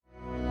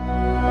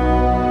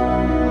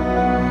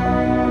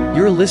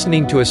You're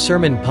listening to a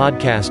sermon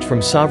podcast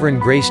from Sovereign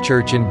Grace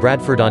Church in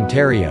Bradford,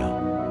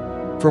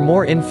 Ontario. For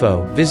more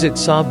info, visit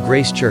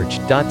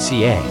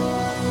sovgracechurch.ca.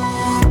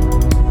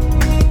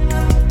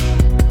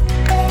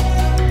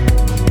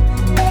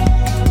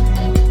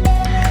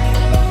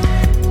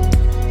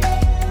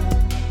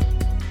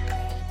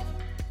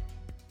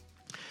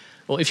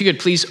 Well, if you could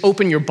please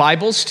open your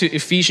Bibles to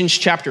Ephesians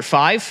chapter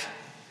 5.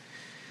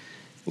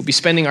 We'll be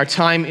spending our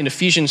time in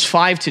Ephesians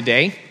 5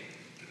 today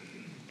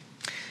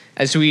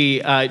as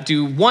we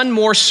do one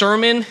more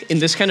sermon in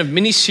this kind of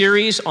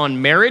mini-series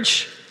on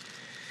marriage,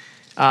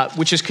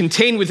 which is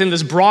contained within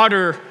this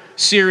broader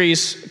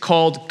series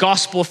called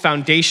Gospel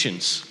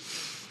Foundations.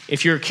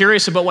 If you're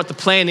curious about what the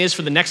plan is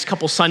for the next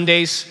couple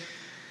Sundays,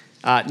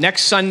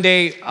 next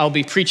Sunday I'll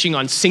be preaching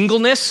on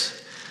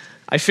singleness.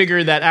 I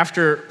figure that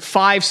after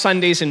 5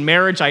 Sundays in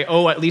marriage, I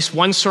owe at least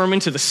one sermon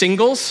to the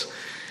singles,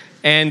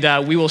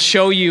 and we will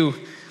show you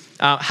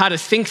how to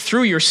think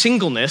through your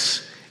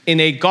singleness in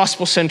a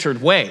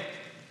gospel-centered way.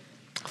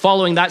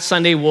 Following that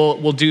Sunday,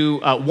 we'll do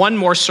one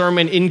more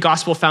sermon in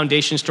Gospel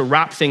Foundations to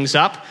wrap things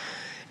up,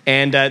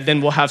 and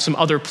then we'll have some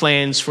other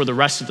plans for the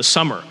rest of the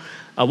summer.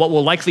 What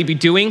we'll likely be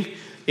doing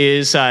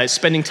is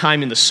spending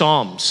time in the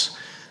Psalms,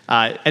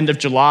 end of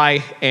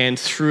July and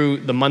through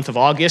the month of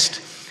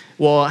August.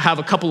 We'll have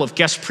a couple of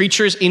guest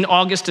preachers in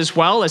August as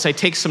well, as I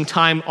take some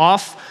time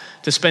off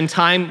to spend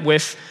time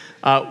with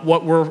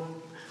what we're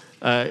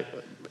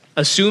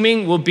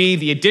assuming will be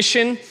the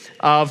addition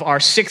of our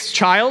 6th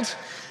child.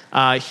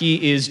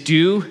 He is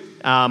due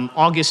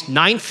August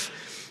 9th,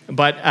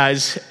 but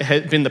as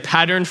has been the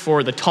pattern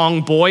for the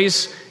Tong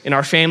boys in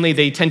our family,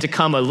 they tend to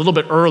come a little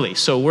bit early.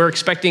 So we're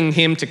expecting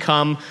him to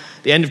come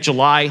the end of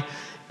July,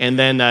 and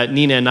then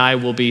Nina and I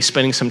will be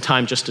spending some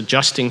time just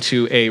adjusting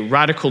to a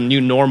radical new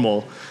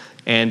normal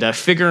and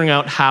figuring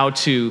out how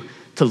to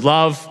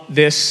love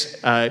this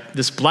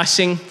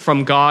blessing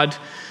from God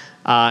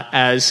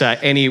as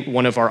any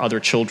one of our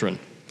other children.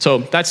 So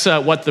that's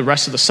what the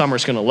rest of the summer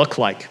is going to look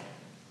like.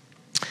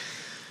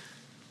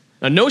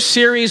 Now, no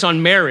series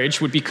on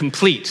marriage would be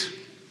complete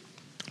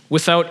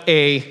without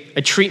a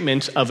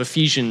treatment of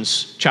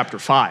Ephesians chapter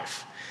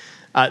 5.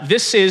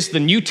 This is the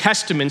New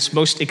Testament's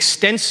most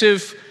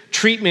extensive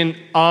treatment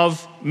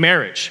of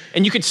marriage.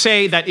 And you could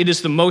say that it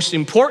is the most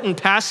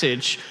important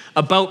passage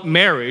about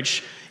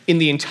marriage in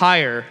the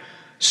entire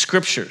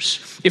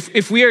scriptures.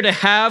 If we are to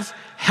have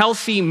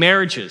healthy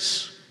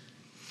marriages,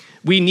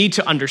 we need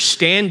to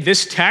understand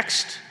this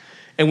text,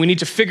 and we need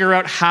to figure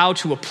out how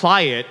to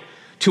apply it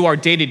to our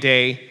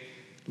day-to-day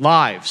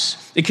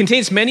lives. It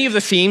contains many of the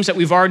themes that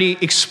we've already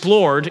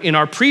explored in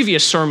our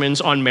previous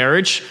sermons on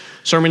marriage,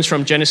 sermons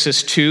from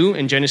Genesis 2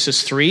 and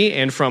Genesis 3,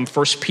 and from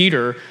 1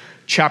 Peter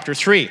chapter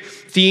 3.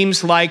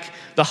 Themes like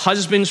the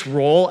husband's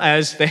role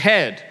as the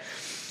head,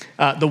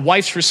 the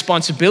wife's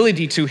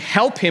responsibility to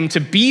help him to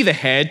be the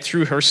head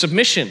through her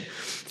submission.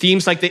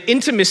 Themes like the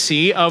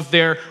intimacy of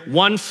their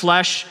one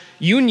flesh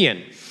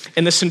union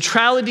and the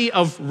centrality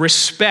of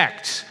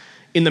respect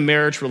in the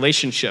marriage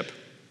relationship.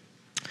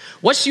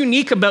 What's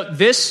unique about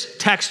this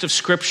text of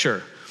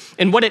Scripture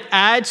and what it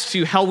adds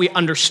to how we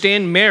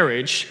understand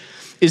marriage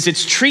is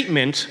its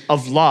treatment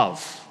of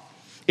love.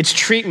 Its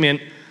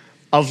treatment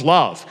of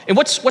love. And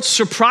what's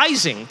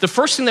surprising, the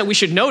first thing that we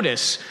should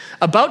notice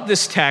about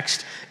this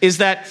text is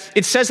that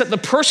it says that the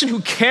person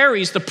who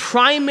carries the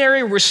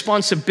primary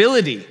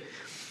responsibility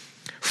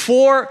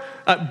for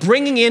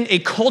bringing in a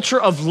culture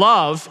of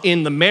love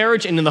in the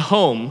marriage and in the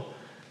home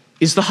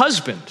is the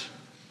husband.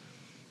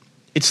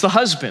 It's the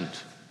husband.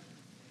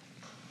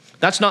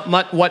 That's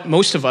not what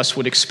most of us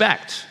would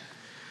expect.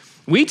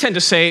 We tend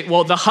to say,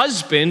 well, the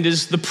husband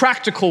is the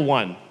practical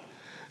one.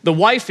 The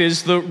wife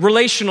is the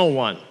relational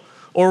one.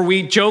 Or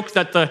we joke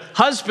that the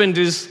husband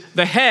is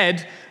the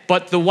head,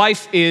 but the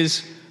wife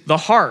is the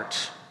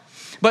heart.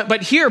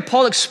 But here,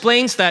 Paul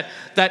explains that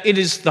it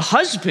is the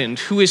husband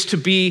who is to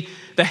be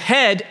the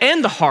head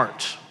and the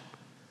heart,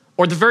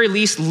 or at the very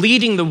least,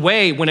 leading the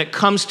way when it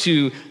comes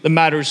to the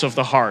matters of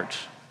the heart.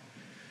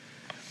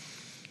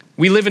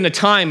 We live in a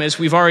time, as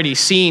we've already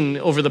seen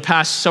over the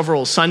past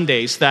several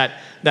Sundays, that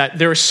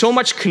there is so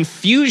much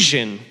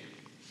confusion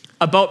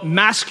about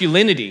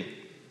masculinity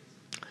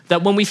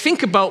that when we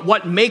think about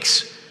what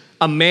makes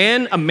a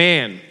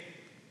man,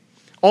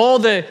 all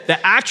the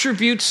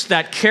attributes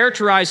that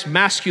characterize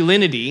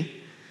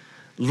masculinity,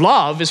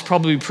 love is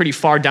probably pretty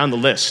far down the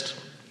list,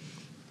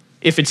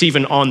 if it's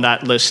even on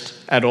that list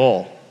at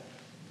all.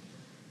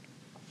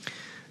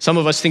 Some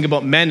of us think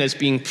about men as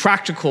being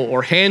practical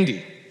or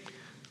handy.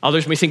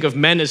 Others may think of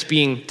men as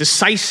being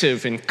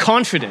decisive and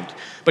confident.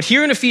 But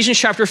here in Ephesians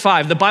chapter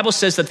 5, the Bible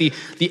says that the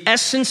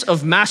essence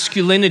of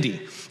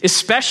masculinity,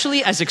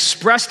 especially as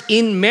expressed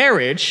in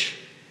marriage,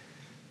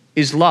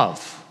 is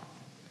love.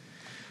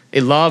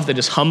 A love that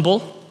is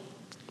humble,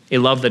 a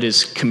love that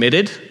is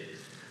committed,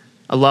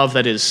 a love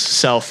that is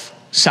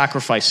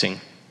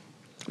self-sacrificing.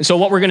 And so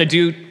what we're going to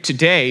do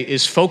today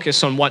is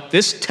focus on what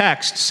this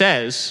text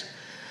says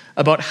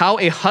about how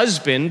a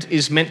husband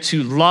is meant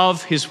to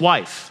love his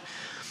wife.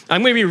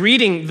 I'm going to be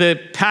reading the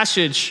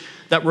passage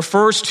that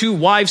refers to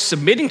wives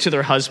submitting to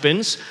their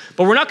husbands,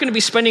 but we're not going to be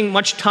spending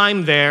much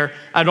time there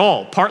at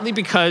all, partly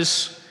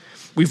because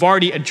we've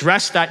already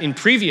addressed that in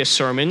previous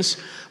sermons,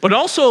 but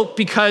also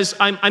because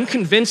I'm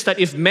convinced that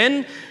if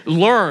men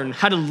learn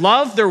how to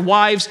love their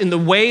wives in the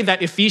way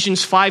that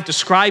Ephesians 5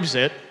 describes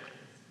it,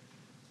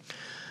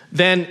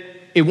 then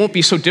it won't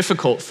be so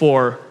difficult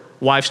for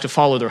wives to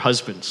follow their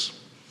husbands.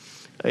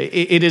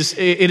 It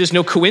is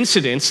no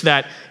coincidence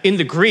that in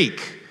the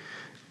Greek,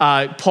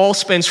 Paul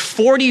spends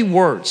 40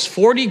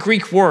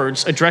 Greek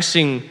words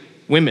addressing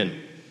women,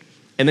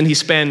 and then he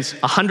spends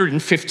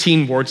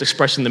 115 words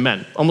expressing the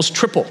men, almost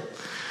triple,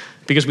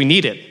 because we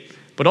need it,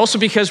 but also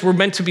because we're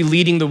meant to be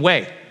leading the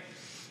way.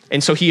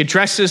 And so he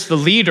addresses the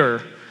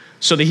leader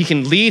so that he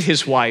can lead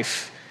his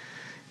wife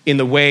in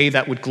the way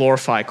that would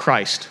glorify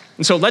Christ.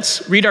 And so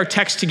let's read our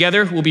text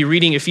together. We'll be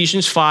reading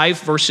Ephesians 5,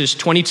 verses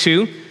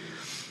 22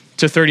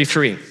 to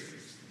 33.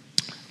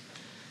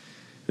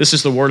 This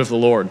is the word of the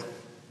Lord.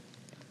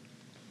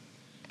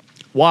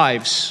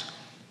 Wives,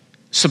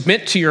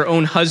 submit to your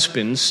own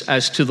husbands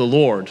as to the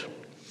Lord.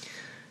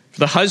 For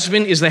the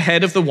husband is the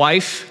head of the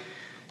wife,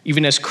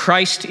 even as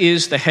Christ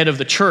is the head of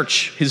the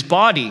church, his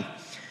body,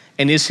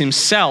 and is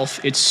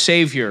himself its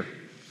Savior.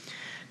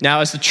 Now,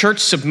 as the church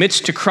submits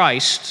to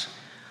Christ,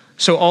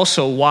 so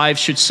also wives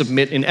should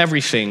submit in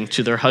everything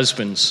to their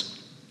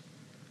husbands.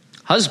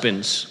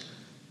 Husbands,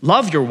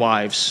 love your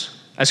wives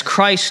as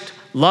Christ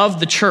loved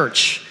the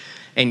church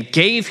and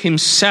gave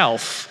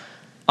himself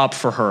up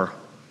for her,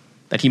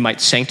 that he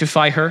might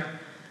sanctify her,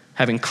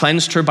 having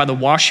cleansed her by the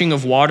washing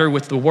of water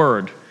with the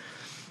word,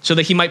 so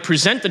that he might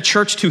present the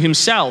church to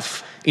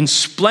himself in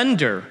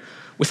splendor,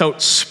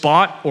 without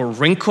spot or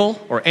wrinkle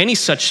or any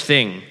such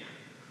thing,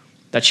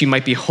 that she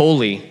might be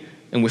holy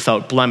and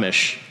without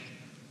blemish.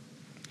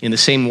 In the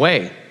same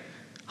way,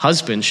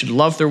 husbands should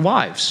love their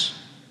wives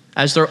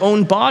as their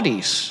own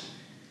bodies.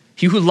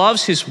 He who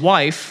loves his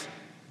wife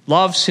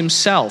loves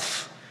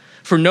himself.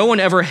 For no one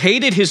ever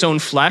hated his own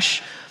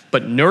flesh,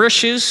 but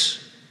nourishes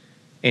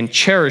and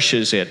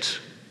cherishes it,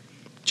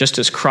 just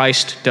as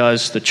Christ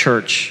does the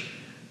church,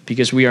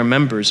 because we are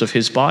members of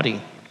his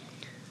body.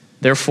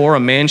 Therefore, a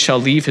man shall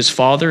leave his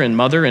father and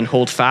mother and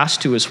hold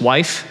fast to his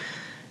wife,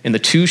 and the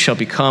two shall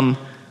become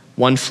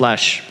one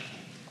flesh.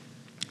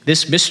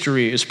 This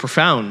mystery is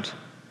profound,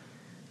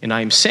 and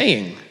I am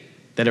saying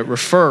that it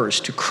refers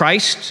to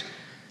Christ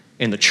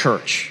and the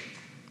church.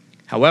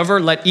 However,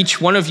 let each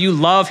one of you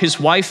love his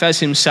wife as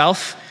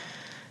himself,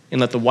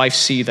 and let the wife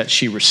see that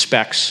she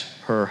respects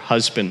her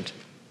husband.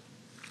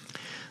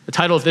 The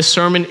title of this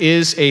sermon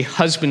is A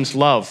Husband's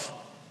Love.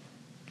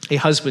 A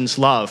husband's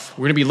love.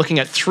 We're going to be looking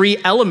at three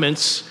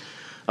elements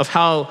of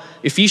how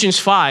Ephesians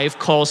 5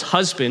 calls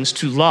husbands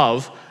to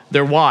love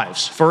their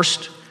wives.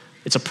 First,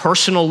 it's a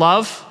personal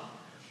love.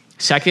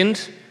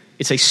 Second,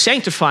 it's a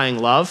sanctifying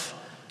love.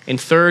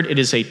 And third, it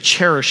is a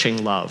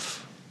cherishing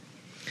love.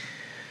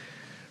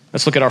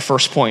 Let's look at our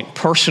first point,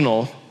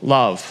 personal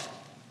love.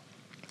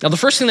 Now, the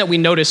first thing that we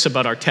notice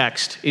about our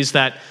text is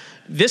that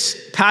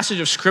this passage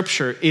of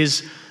Scripture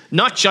is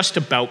not just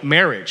about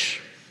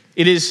marriage.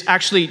 It is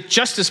actually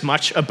just as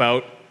much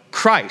about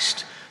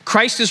Christ.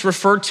 Christ is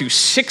referred to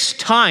 6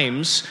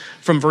 times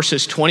from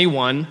verses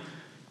 21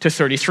 to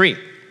 33.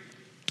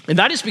 And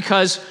that is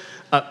because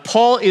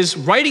Paul is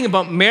writing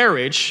about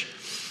marriage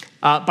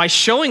by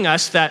showing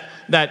us that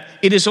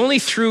it is only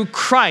through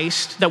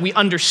Christ that we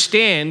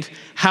understand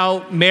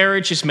how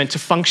marriage is meant to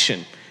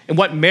function and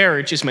what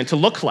marriage is meant to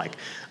look like.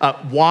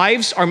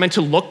 Wives are meant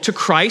to look to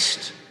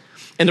Christ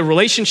and the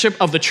relationship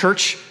of the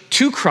church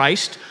to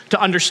Christ to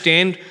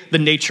understand the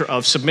nature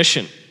of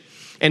submission.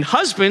 And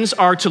husbands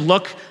are to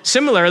look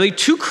similarly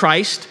to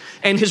Christ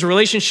and his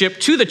relationship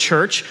to the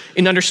church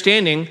in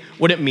understanding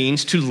what it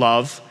means to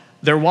love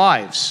their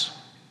wives.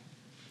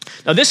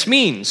 Now, this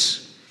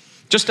means,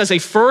 just as a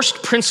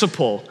first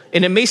principle,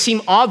 and it may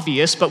seem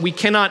obvious, but we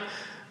cannot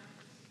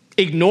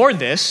ignore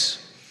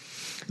this,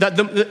 that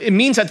it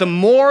means that the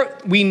more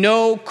we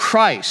know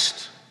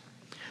Christ,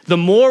 the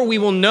more we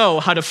will know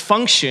how to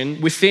function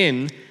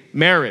within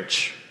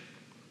marriage.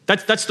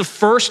 That's the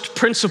first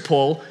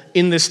principle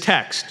in this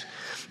text,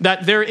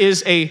 that there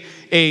is a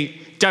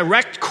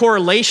direct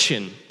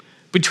correlation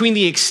between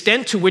the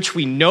extent to which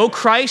we know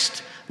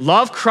Christ,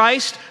 love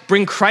Christ,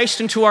 bring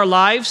Christ into our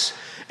lives,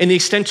 and the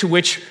extent to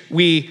which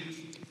we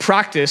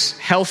practice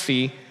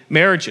healthy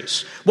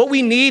marriages. What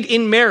we need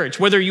in marriage,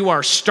 whether you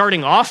are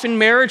starting off in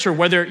marriage or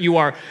whether you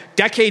are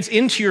decades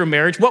into your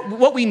marriage,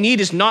 what we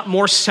need is not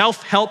more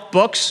self-help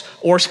books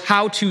or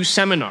how-to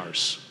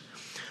seminars.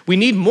 We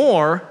need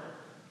more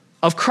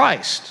of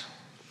Christ.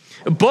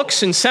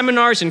 Books and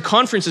seminars and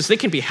conferences, they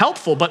can be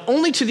helpful, but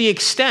only to the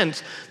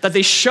extent that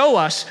they show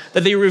us,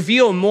 that they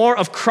reveal more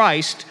of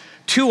Christ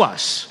to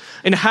us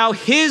and how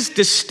his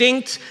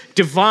distinct,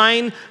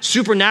 divine,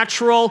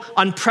 supernatural,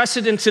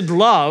 unprecedented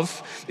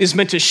love is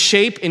meant to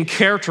shape and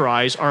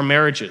characterize our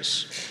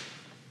marriages.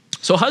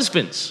 So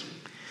husbands,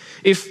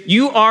 if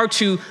you are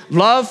to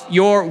love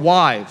your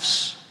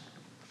wives,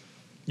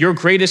 your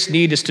greatest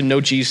need is to know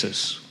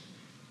Jesus.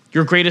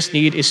 Your greatest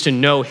need is to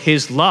know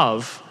his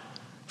love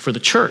for the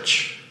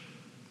church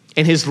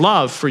and his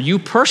love for you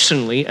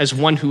personally as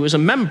one who is a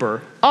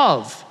member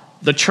of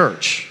the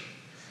church.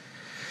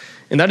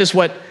 And that is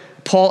what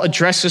Paul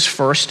addresses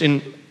first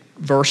in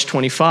verse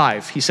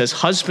 25. He says,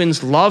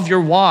 "Husbands, love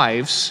your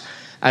wives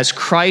as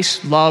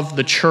Christ loved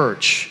the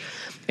church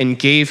and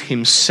gave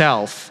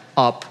himself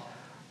up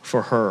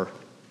for her."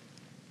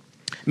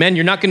 Men,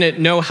 you're not going to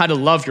know how to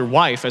love your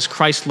wife as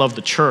Christ loved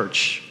the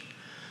church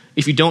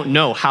if you don't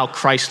know how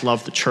Christ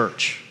loved the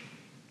church.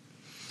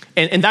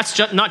 And that's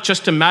not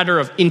just a matter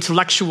of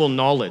intellectual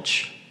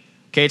knowledge.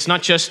 Okay, it's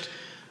not just,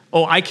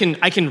 oh, I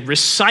can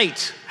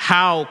recite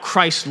how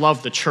Christ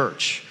loved the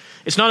church.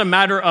 It's not a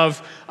matter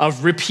of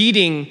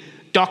repeating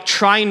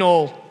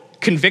doctrinal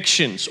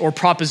convictions or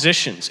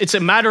propositions. It's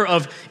a matter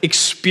of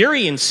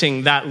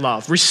experiencing that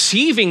love,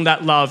 receiving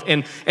that love,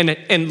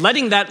 and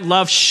letting that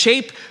love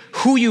shape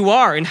who you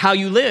are and how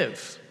you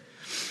live.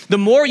 The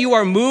more you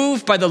are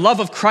moved by the love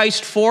of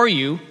Christ for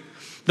you,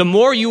 the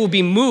more you will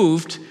be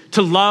moved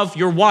to love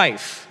your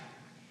wife.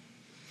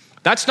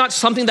 That's not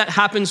something that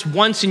happens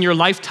once in your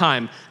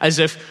lifetime as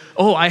if,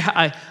 oh,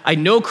 I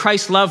know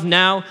Christ's love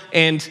now,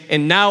 and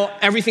now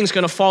everything's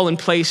going to fall in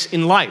place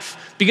in life.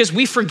 Because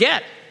we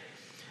forget.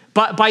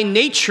 But by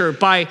nature,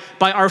 by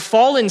our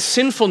fallen,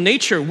 sinful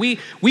nature,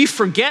 we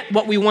forget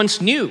what we once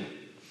knew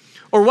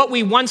or what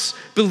we once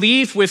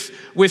believed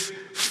with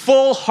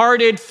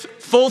full-hearted,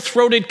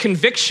 full-throated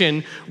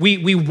conviction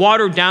we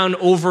water down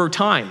over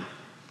time.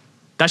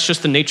 That's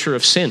just the nature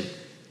of sin.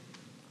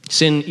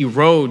 Sin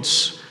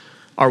erodes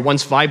our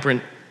once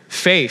vibrant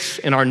faith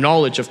and our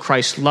knowledge of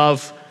Christ's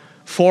love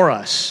for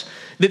us.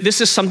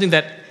 This is something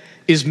that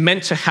is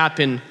meant to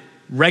happen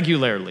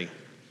regularly.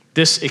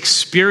 This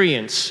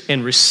experience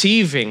and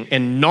receiving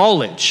and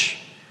knowledge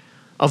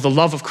of the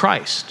love of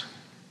Christ.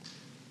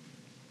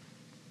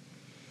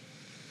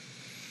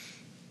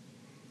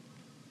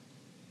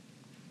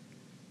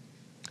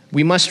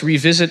 We must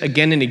revisit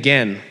again and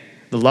again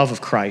the love of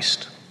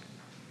Christ.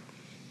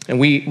 And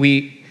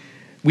we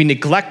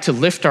neglect to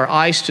lift our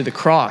eyes to the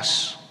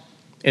cross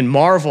and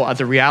marvel at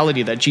the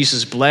reality that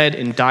Jesus bled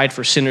and died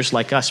for sinners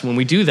like us. When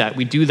we do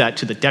that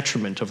to the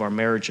detriment of our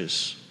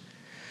marriages.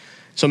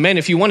 So men,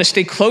 if you want to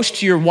stay close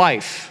to your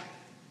wife,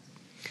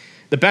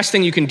 the best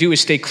thing you can do is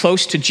stay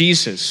close to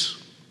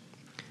Jesus.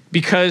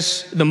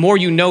 Because the more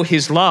you know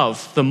his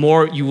love, the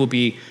more you will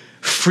be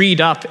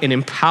freed up and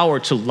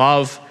empowered to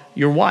love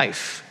your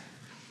wife.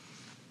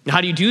 Now,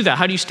 how do you do that?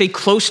 How do you stay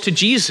close to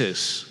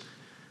Jesus?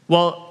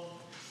 Well,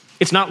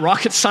 it's not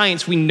rocket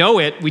science. We know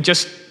it. We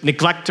just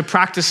neglect to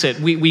practice it.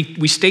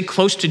 We stay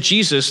close to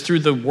Jesus through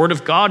the Word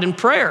of God and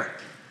prayer.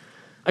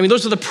 I mean,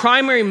 those are the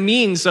primary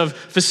means of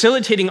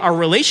facilitating our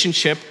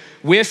relationship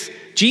with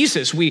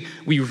Jesus. We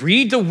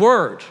read the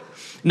Word,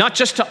 not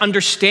just to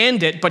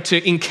understand it, but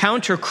to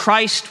encounter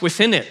Christ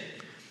within it.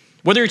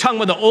 Whether you're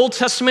talking about the Old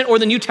Testament or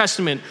the New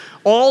Testament,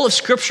 all of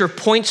Scripture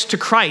points to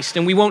Christ,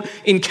 and we won't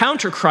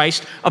encounter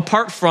Christ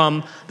apart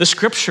from the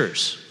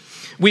Scriptures.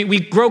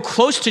 We grow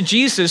close to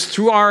Jesus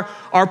through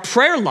our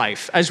prayer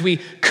life as we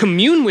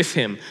commune with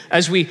him,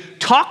 as we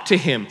talk to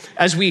him,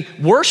 as we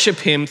worship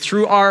him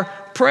through our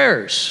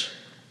prayers.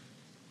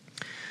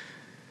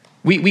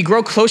 We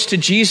grow close to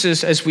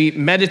Jesus as we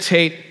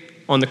meditate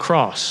on the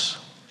cross.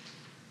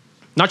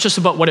 Not just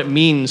about what it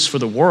means for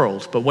the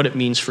world, but what it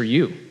means for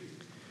you.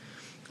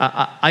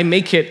 I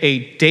make it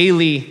a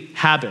daily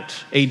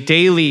habit, a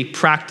daily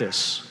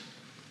practice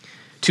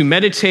to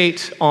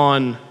meditate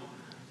on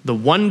the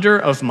wonder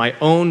of my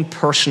own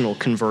personal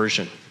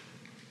conversion.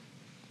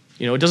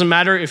 You know, it doesn't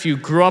matter if you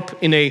grew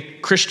up in a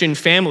Christian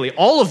family.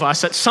 All of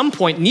us at some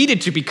point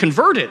needed to be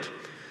converted.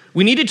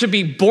 We needed to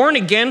be born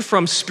again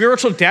from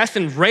spiritual death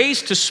and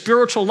raised to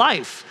spiritual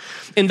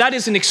life. And that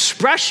is an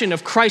expression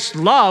of Christ's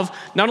love,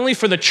 not only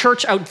for the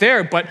church out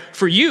there, but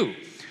for you,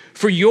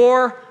 for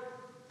your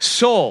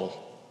soul.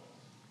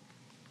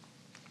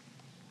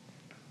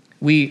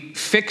 We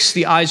fix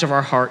the eyes of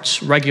our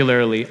hearts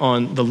regularly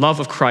on the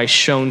love of Christ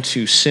shown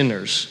to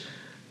sinners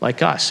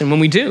like us. And when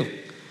we do,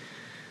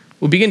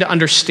 we'll begin to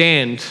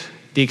understand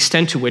the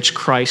extent to which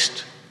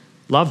Christ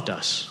loved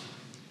us.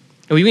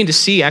 And we begin to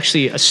see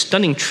actually a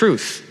stunning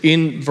truth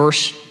in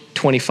verse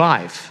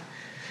 25.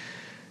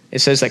 It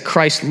says that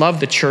Christ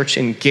loved the church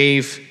and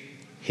gave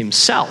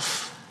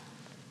himself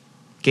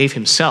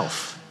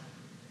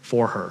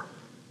for her.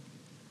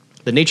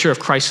 The nature of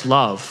Christ's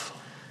love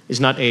is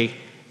not a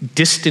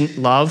distant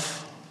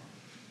love.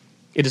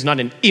 It is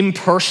not an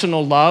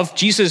impersonal love.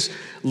 Jesus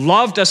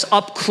loved us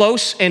up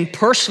close and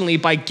personally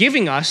by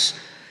giving us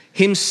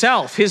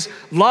himself. His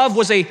love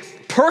was a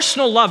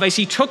personal love as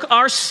he took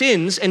our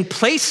sins and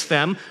placed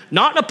them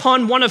not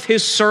upon one of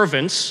his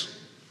servants,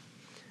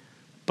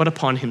 but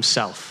upon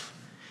himself.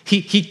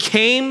 He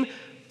came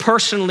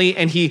personally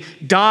and he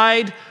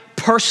died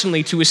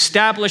personally to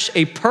establish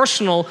a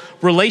personal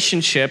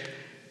relationship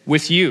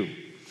with you.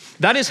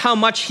 That is how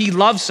much he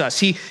loves us.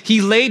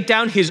 He laid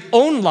down his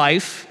own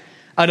life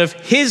out of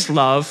his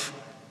love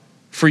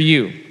for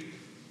you.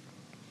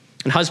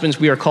 And husbands,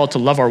 we are called to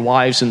love our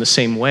wives in the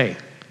same way,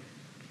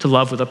 to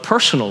love with a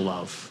personal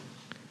love.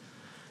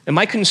 And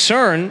my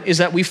concern is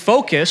that we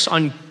focus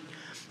on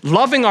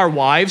loving our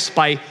wives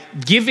by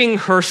giving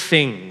her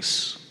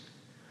things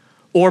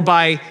or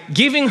by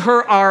giving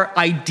her our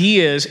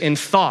ideas and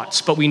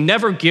thoughts, but we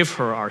never give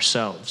her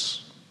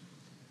ourselves.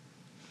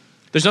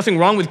 There's nothing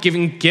wrong with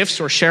giving gifts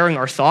or sharing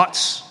our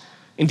thoughts.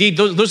 Indeed,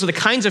 those are the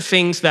kinds of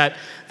things that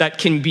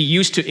can be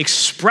used to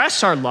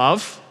express our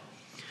love,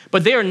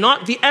 but they are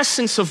not the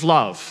essence of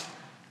love.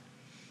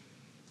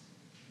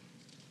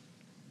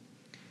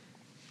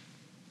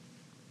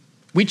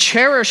 We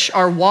cherish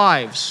our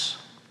wives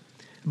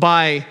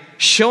by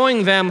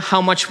showing them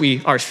how much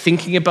we are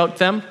thinking about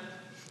them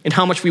and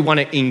how much we want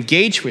to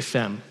engage with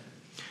them.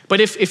 But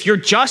if you're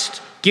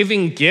just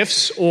giving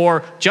gifts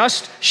or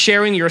just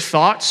sharing your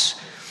thoughts,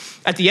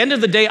 at the end of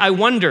the day, I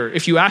wonder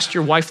if you asked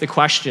your wife the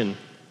question,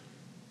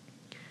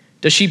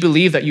 does she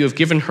believe that you have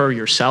given her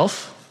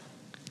yourself?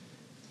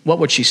 What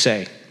would she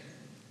say?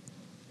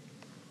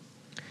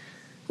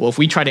 Well, if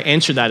we try to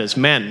answer that as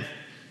men,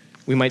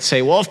 we might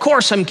say, well, of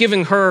course I'm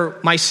giving her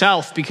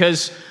myself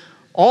because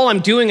all I'm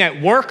doing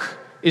at work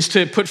is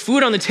to put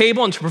food on the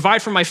table and to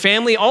provide for my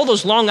family. All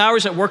those long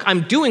hours at work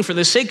I'm doing for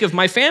the sake of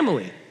my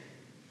family.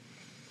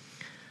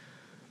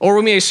 Or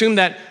we may assume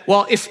that,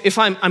 well, if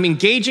I'm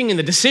engaging in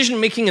the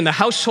decision-making in the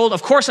household,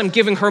 of course I'm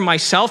giving her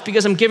myself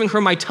because I'm giving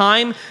her my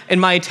time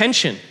and my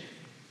attention.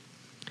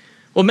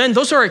 Well, men,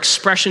 those are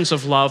expressions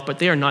of love, but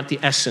they are not the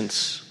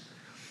essence.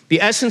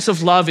 The essence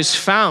of love is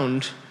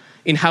found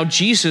in how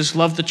Jesus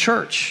loved the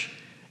church.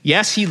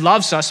 Yes, he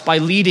loves us by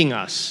leading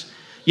us.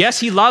 Yes,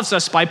 he loves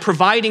us by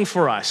providing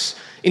for us.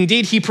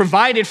 Indeed, he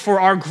provided for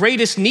our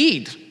greatest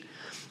need,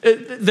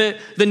 the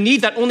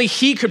need that only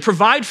he could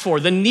provide for,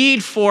 the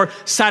need for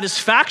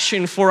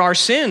satisfaction for our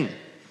sin.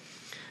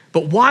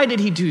 But why did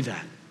he do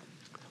that?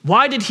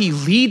 Why did he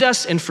lead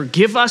us and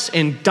forgive us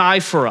and die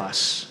for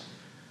us?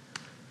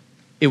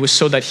 It was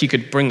so that he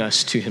could bring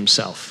us to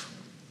himself.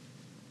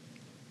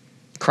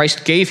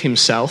 Christ gave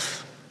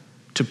himself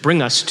to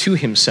bring us to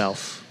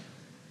himself.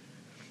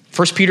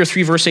 1 Peter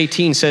 3 verse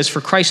 18 says,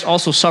 "For Christ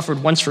also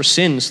suffered once for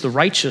sins, the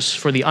righteous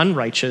for the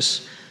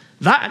unrighteous,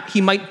 that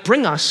he might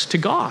bring us to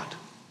God."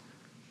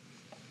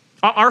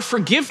 Our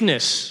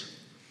forgiveness,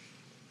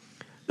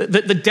 the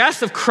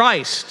death of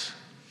Christ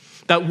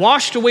that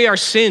washed away our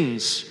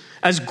sins,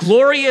 as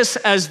glorious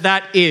as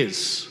that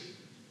is,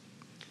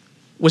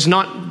 was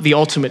not the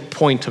ultimate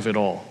point of it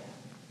all.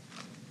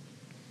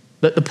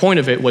 The point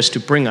of it was to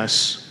bring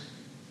us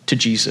to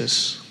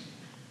Jesus,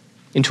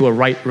 into a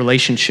right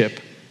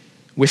relationship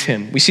with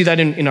him. We see that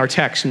in our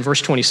text in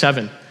verse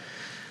 27.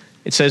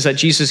 It says that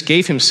Jesus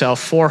gave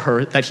himself for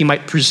her that he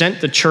might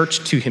present the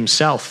church to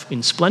himself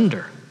in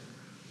splendor.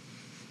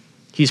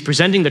 He's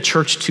presenting the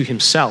church to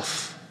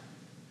himself.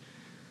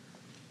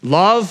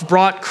 Love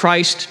brought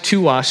Christ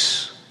to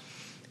us,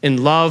 and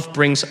love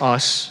brings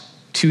us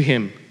to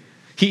him.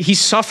 He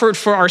suffered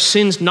for our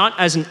sins not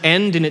as an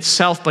end in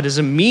itself, but as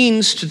a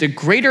means to the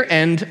greater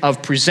end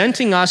of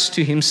presenting us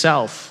to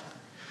himself.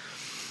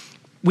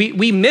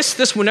 We miss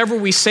this whenever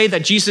we say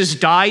that Jesus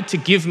died to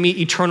give me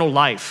eternal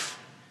life.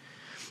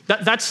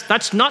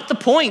 That's not the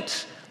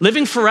point.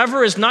 Living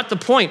forever is not the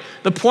point.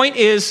 The point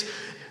is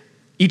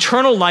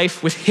eternal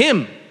life with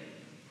him.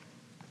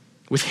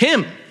 With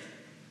him.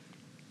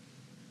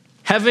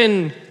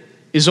 Heaven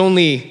is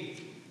only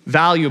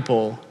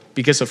valuable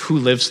because of who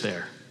lives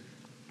there,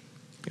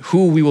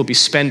 who we will be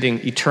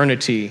spending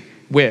eternity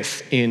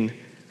with in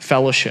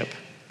fellowship.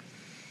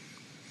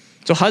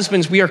 So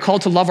husbands, we are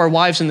called to love our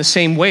wives in the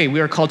same way. We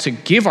are called to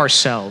give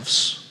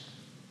ourselves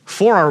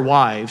for our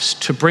wives,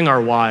 to bring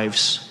our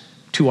wives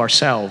to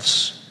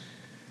ourselves.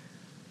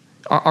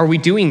 Are we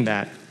doing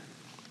that?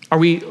 Are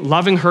we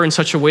loving her in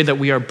such a way that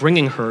we are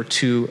bringing her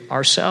to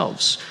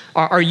ourselves?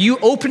 Are you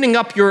opening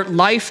up your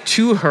life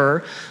to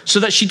her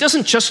so that she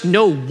doesn't just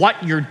know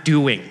what you're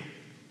doing?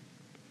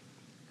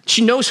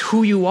 She knows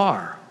who you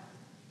are.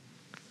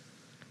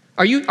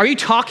 Are you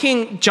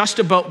talking just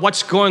about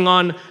what's going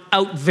on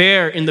out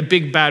there in the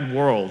big bad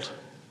world?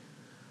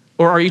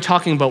 Or are you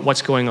talking about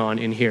what's going on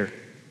in here?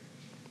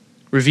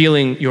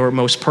 Revealing your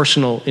most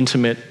personal,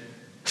 intimate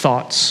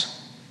thoughts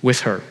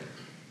with her.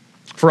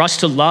 For us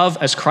to love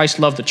as Christ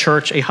loved the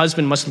church, a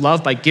husband must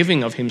love by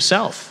giving of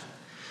himself.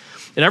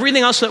 And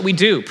everything else that we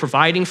do,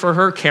 providing for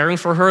her, caring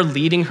for her,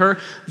 leading her,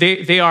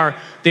 they are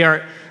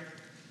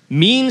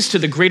means to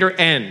the greater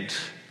end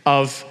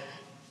of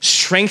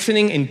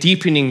strengthening and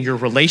deepening your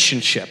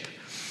relationship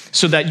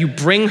so that you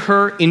bring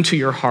her into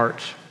your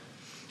heart.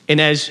 And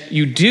as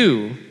you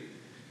do,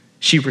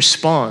 she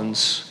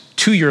responds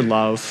to your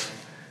love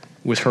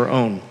with her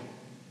own.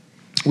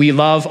 We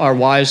love our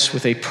wives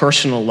with a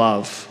personal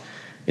love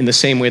in the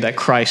same way that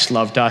Christ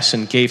loved us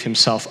and gave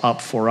himself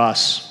up for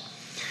us.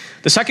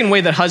 The second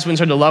way that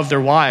husbands are to love their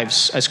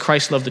wives as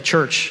Christ loved the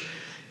church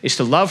is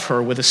to love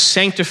her with a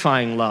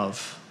sanctifying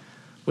love.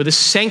 With a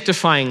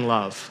sanctifying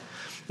love.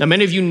 Now,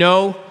 many of you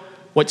know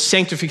what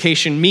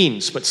sanctification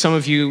means, but some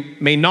of you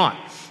may not.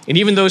 And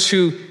even those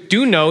who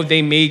do know,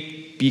 they may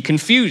be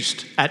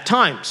confused at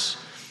times.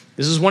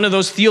 This is one of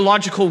those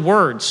theological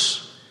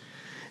words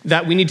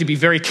that we need to be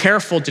very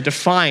careful to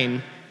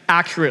define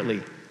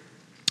accurately.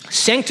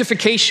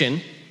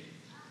 Sanctification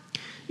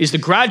is the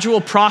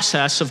gradual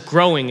process of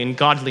growing in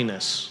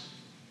godliness.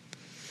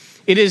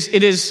 It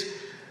is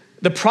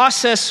the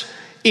process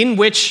in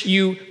which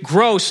you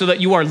grow so that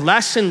you are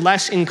less and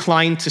less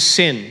inclined to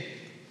sin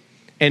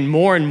and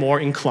more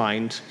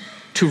inclined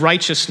to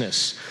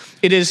righteousness.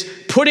 It is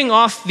putting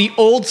off the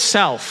old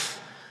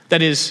self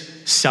that is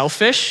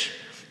selfish,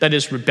 that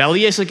is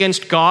rebellious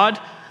against God,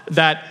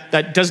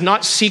 that does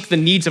not seek the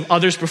needs of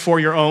others before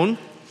your own.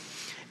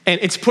 And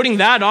it's putting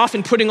that off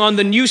and putting on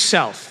the new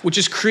self, which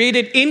is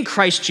created in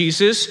Christ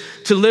Jesus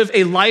to live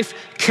a life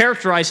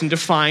characterized and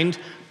defined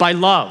by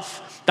love.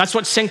 That's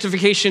what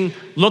sanctification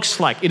looks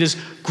like. It is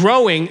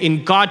growing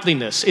in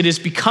godliness. It is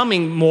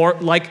becoming more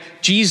like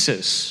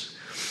Jesus.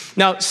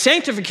 Now,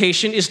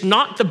 sanctification is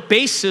not the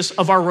basis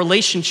of our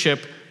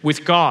relationship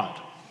with God.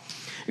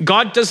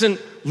 God doesn't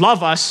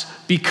love us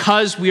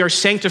because we are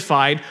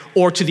sanctified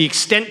or to the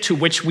extent to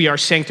which we are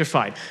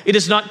sanctified. It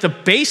is not the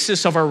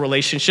basis of our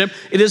relationship.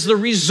 It is the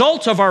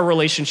result of our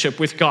relationship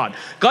with God.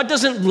 God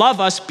doesn't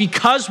love us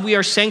because we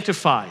are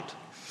sanctified.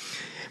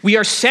 We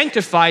are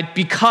sanctified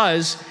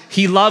because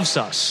he loves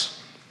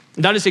us.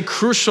 That is a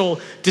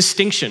crucial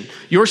distinction.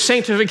 Your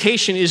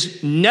sanctification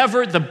is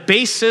never the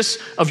basis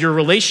of your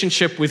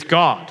relationship with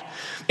God.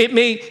 It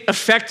may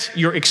affect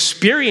your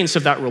experience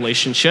of that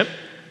relationship,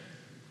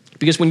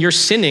 because when you're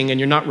sinning and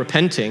you're not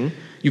repenting,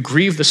 you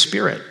grieve the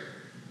Spirit.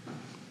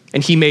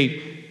 And he may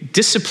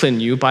discipline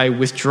you by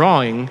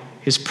withdrawing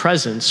his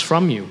presence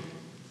from you.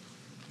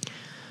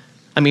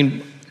 I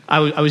mean,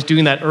 I was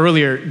doing that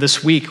earlier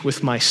this week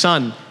with my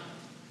son,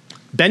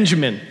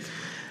 Benjamin.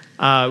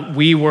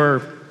 We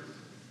were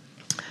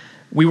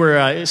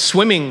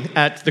swimming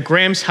at the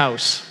Graham's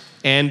house,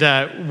 and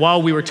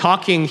while we were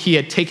talking, he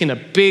had taken a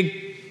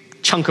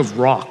big chunk of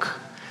rock,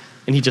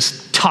 and he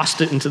just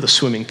tossed it into the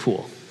swimming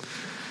pool.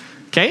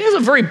 Okay, it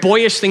was a very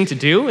boyish thing to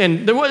do,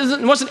 and there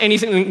wasn't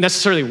anything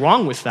necessarily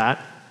wrong with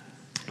that.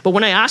 But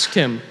when I asked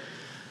him,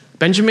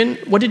 Benjamin,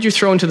 what did you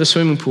throw into the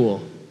swimming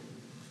pool?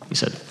 He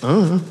said,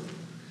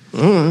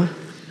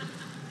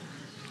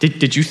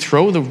 Did you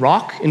throw the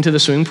rock into the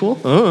swimming pool?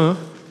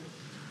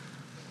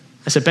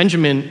 I said,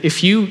 Benjamin,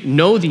 if you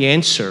know the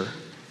answer,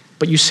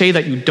 but you say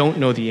that you don't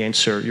know the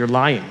answer, you're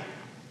lying.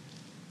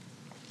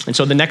 And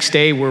so the next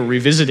day, we're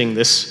revisiting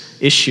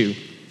this issue.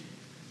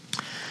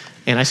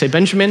 And I said,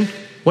 Benjamin,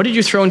 what did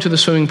you throw into the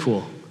swimming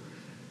pool?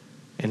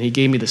 And he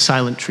gave me the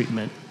silent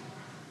treatment.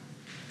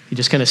 He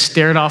just kind of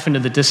stared off into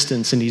the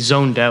distance and he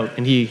zoned out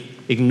and he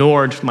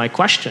ignored my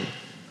question.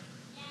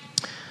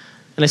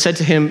 And I said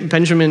to him,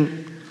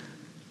 Benjamin,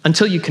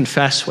 until you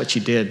confess what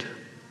you did,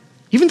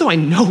 even though I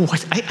know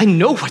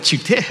what you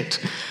did,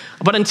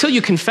 but until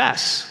you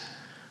confess,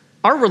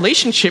 our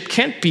relationship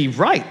can't be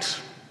right.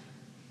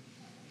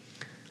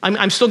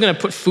 I'm still going to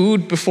put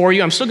food before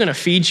you. I'm still going to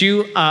feed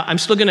you. I'm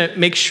still going to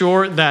make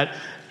sure that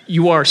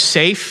you are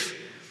safe.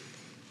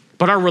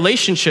 But our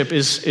relationship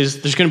is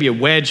there's going to be a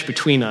wedge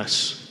between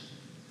us.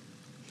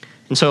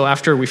 And so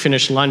after we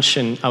finished lunch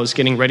and I was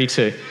getting ready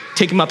to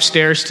take him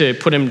upstairs to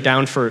put him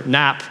down for a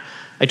nap,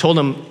 I told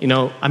him,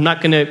 I'm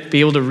not going to be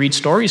able to read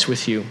stories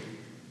with you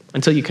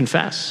until you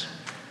confess.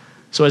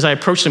 So as I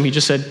approached him, he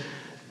just said,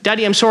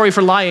 Daddy, I'm sorry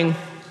for lying.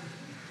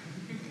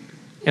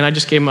 And I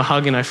just gave him a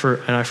hug and I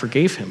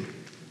forgave him.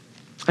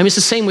 I mean, it's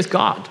the same with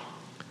God.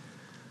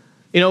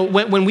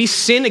 When we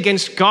sin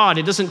against God,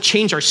 it doesn't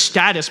change our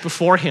status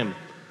before him.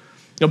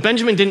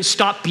 Benjamin didn't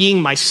stop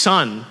being my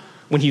son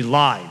when he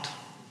lied,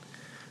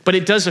 but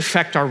it does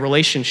affect our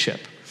relationship.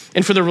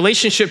 And for the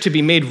relationship to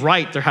be made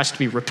right, there has to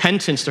be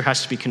repentance, there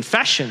has to be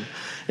confession,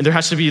 and there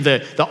has to be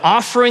the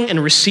offering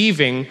and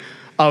receiving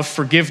of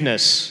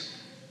forgiveness.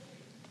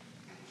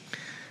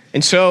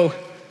 And so,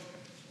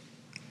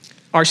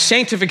 our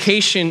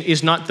sanctification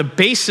is not the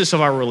basis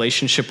of our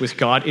relationship with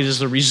God, it is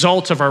the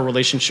result of our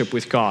relationship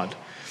with God.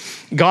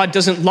 God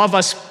doesn't love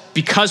us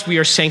because we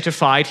are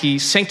sanctified, he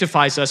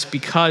sanctifies us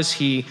because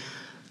he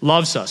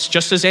loves us,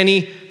 just as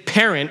any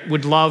parent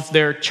would love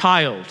their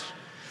child.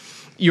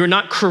 You're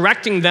not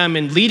correcting them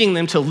and leading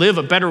them to live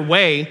a better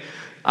way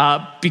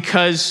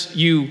because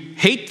you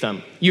hate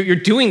them. You're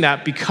doing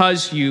that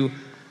because you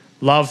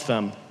love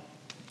them.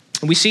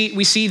 We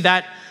see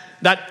that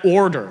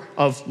order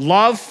of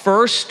love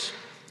first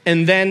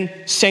and then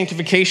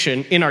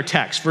sanctification in our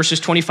text,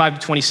 verses 25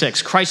 to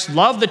 26. Christ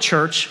loved the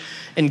church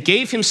and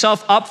gave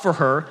himself up for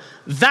her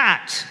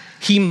that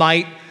he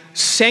might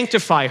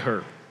sanctify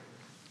her.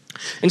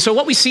 And so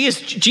what we see is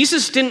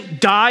Jesus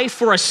didn't die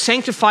for a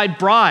sanctified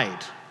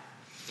bride.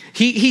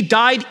 He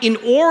died in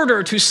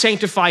order to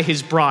sanctify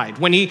his bride.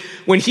 When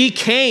he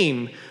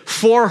came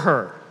for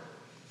her,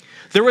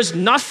 there was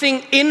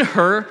nothing in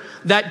her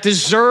that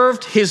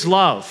deserved his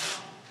love.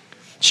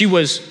 She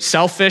was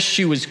selfish,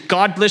 she was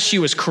godless, she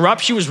was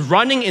corrupt, she was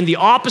running in the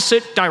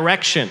opposite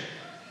direction.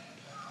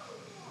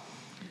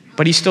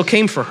 But he still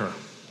came for her.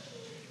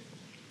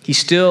 He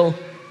still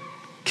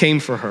came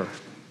for her.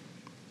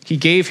 He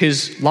gave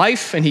his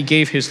life and he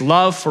gave his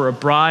love for a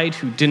bride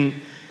who didn't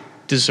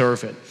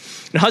deserve it.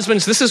 And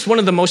husbands, this is one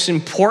of the most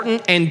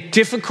important and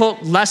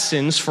difficult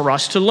lessons for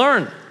us to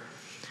learn.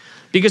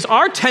 Because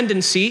our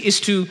tendency is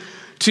to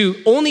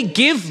only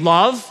give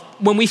love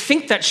when we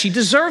think that she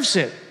deserves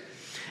it.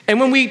 And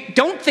when we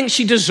don't think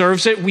she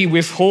deserves it, we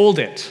withhold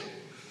it.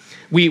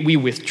 We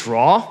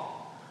withdraw.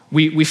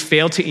 We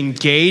fail to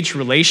engage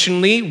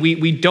relationally.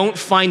 We don't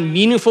find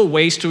meaningful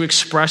ways to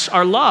express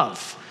our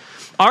love.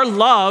 Our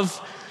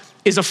love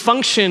is a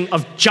function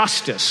of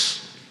justice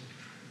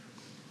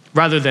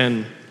rather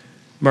than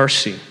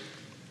mercy.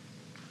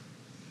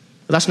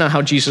 But that's not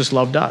how Jesus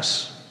loved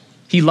us.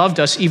 He loved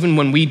us even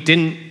when we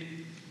didn't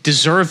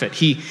deserve it.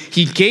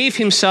 He gave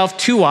himself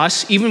to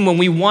us even when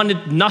we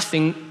wanted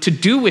nothing to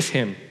do with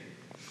him.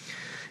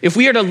 If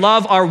we are to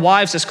love our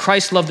wives as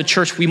Christ loved the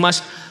church, we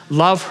must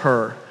love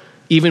her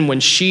even when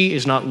she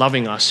is not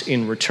loving us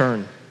in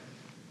return.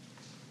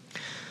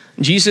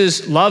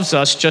 Jesus loves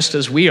us just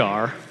as we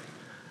are,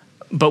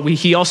 but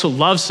he also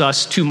loves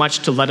us too much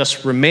to let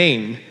us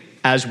remain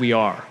as we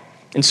are.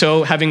 And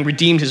so, having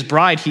redeemed his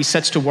bride, he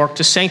sets to work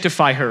to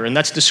sanctify her, and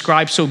that's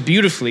described so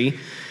beautifully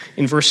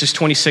in verses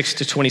 26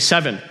 to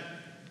 27.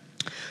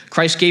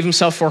 Christ gave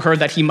himself for her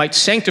that he might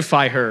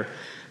sanctify her,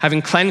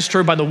 having cleansed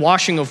her by the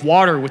washing of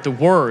water with the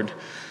word,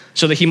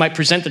 so that he might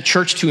present the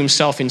church to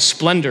himself in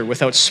splendor,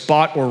 without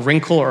spot or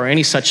wrinkle or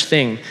any such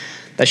thing,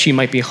 that she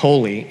might be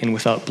holy and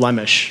without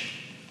blemish.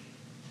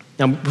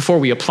 Now, before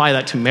we apply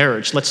that to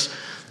marriage, let's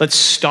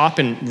stop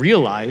and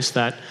realize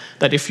that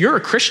if you're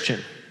a Christian,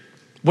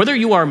 whether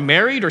you are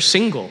married or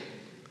single,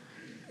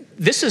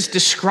 this is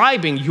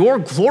describing your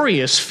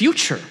glorious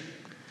future.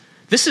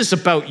 This is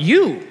about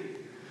you.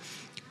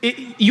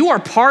 You are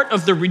part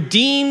of the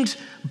redeemed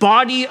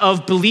body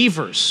of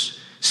believers,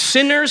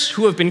 sinners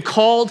who have been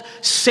called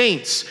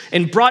saints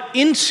and brought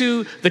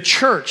into the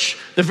church,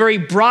 the very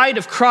bride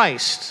of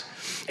Christ.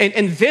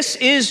 And this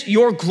is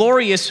your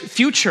glorious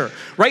future.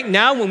 Right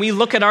now, when we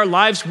look at our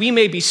lives, we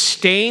may be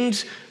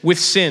stained with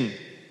sin.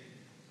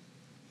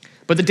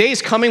 But the day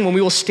is coming when we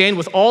will stand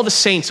with all the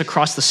saints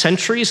across the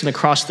centuries and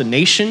across the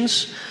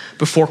nations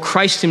before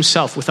Christ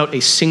himself without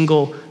a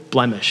single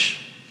blemish.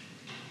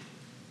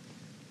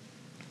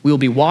 We will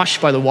be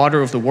washed by the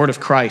water of the word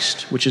of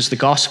Christ, which is the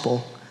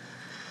gospel,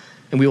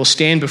 and we will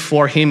stand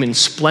before him in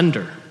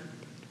splendor,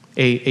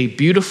 a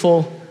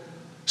beautiful,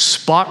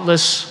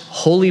 spotless,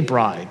 holy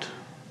bride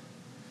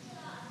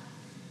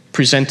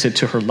presented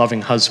to her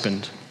loving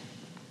husband.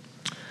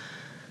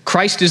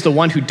 Christ is the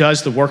one who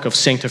does the work of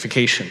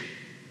sanctification.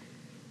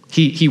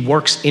 He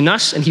works in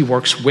us and he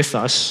works with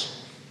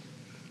us.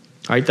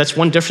 All right, that's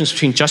one difference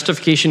between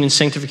justification and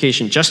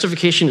sanctification.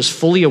 Justification is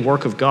fully a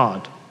work of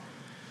God.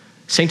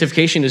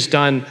 Sanctification is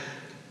done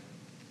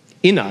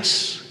in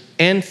us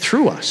and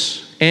through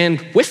us and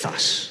with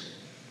us.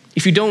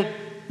 If you don't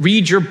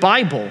read your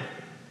Bible,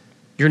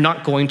 you're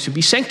not going to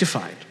be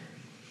sanctified.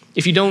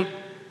 If you don't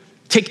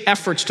take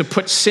efforts to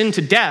put sin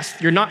to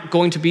death, you're not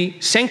going to be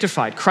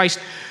sanctified. Christ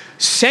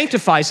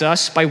sanctifies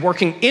us by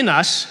working in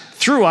us,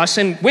 through us,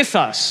 and with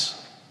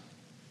us.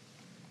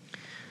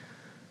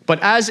 But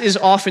as is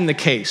often the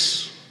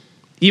case,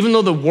 even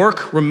though the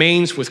work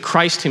remains with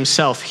Christ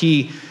himself,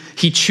 he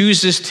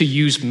chooses to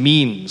use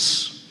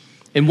means.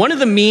 And one of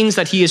the means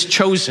that he has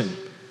chosen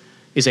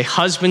is a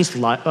husband's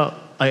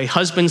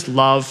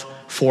love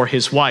for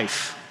his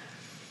wife.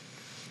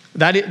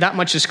 That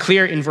much is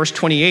clear in verse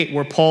 28,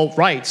 where Paul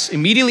writes,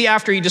 immediately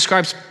after he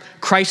describes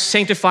Christ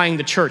sanctifying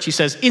the church, he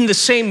says, in the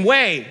same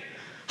way,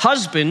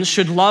 husbands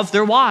should love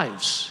their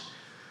wives.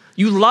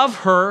 You love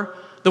her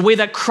the way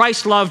that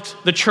Christ loved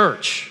the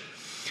church.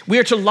 We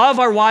are to love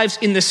our wives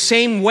in the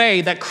same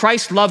way that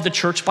Christ loved the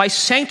church by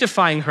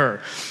sanctifying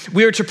her.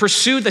 We are to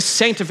pursue the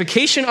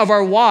sanctification of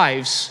our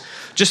wives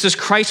just as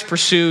Christ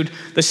pursued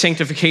the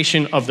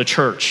sanctification of the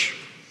church.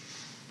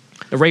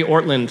 Ray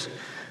Ortlund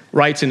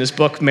writes in his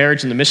book,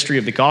 Marriage and the Mystery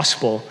of the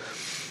Gospel,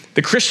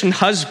 the Christian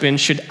husband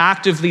should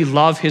actively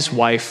love his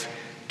wife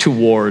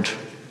toward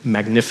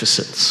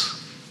magnificence.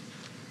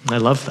 I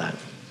love that.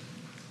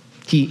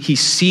 He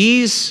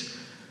sees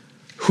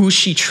who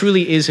she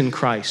truly is in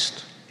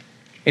Christ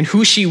and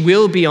who she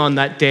will be on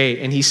that day,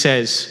 and he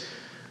says,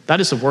 that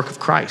is the work of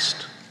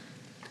Christ.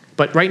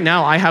 But right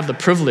now, I have the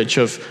privilege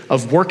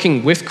of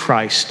working with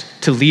Christ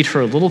to lead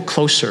her a little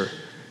closer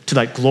to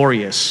that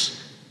glorious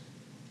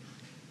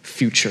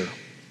future.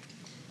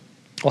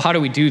 Well, how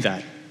do we do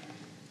that?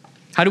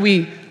 How do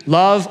we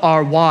love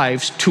our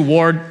wives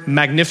toward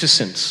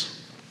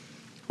magnificence?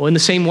 Well, in the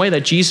same way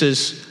that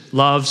Jesus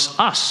loves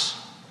us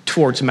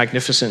towards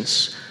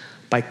magnificence,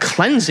 by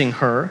cleansing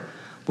her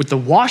with the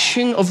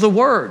washing of the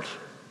word.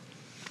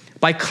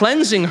 By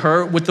cleansing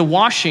her with the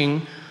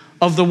washing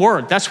of the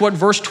word. That's what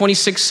verse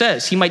 26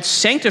 says. He might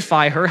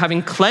sanctify her,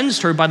 having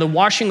cleansed her by the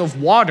washing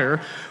of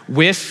water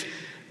with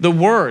the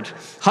word.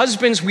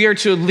 Husbands, we are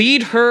to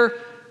lead her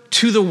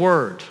to the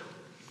word.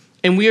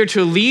 And we are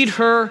to lead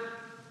her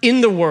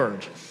in the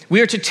word.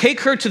 We are to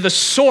take her to the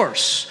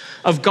source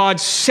of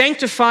God's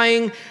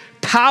sanctifying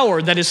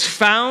power that is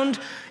found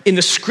in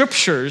the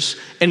scriptures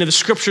and in the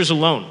scriptures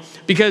alone.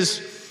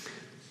 Because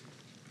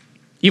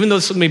Even though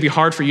this may be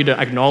hard for you to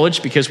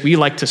acknowledge because we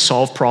like to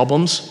solve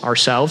problems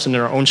ourselves and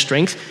in our own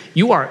strength,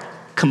 you are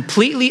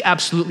completely,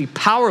 absolutely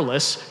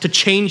powerless to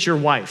change your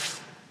wife.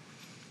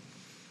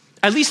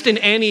 At least in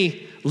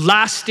any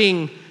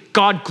lasting,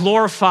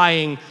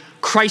 God-glorifying,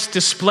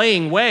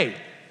 Christ-displaying way.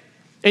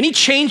 Any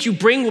change you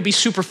bring will be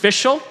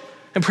superficial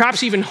and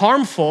perhaps even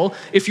harmful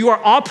if you are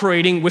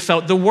operating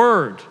without the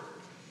word.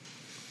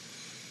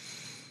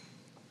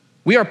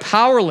 We are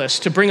powerless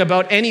to bring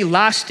about any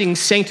lasting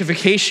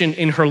sanctification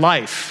in her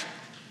life.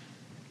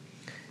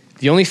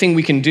 The only thing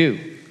we can do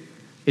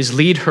is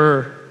lead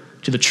her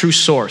to the true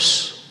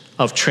source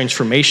of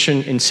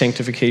transformation and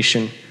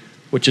sanctification,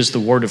 which is the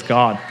Word of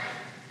God.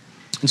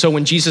 And so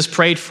when Jesus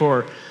prayed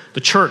for the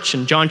church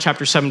in John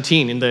chapter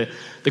 17, in the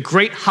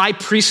great high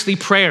priestly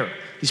prayer,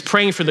 he's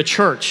praying for the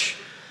church.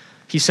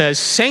 He says,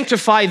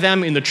 "Sanctify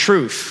them in the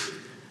truth.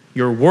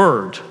 Your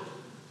word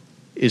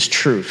is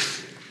truth."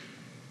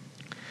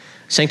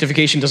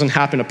 Sanctification doesn't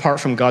happen apart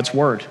from God's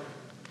word.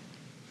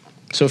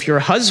 So if you're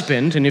a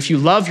husband and if you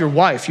love your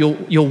wife,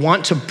 you'll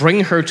want to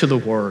bring her to the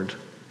word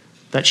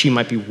that she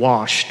might be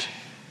washed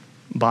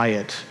by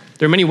it.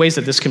 There are many ways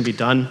that this can be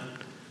done.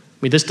 I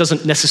mean, this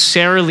doesn't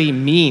necessarily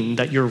mean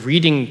that you're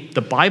reading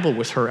the Bible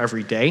with her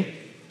every day,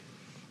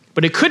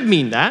 but it could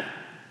mean that,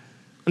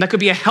 and that could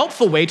be a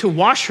helpful way to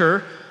wash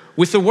her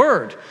with the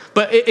word.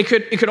 But it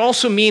could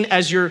also mean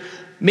as you're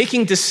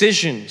making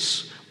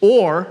decisions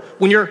or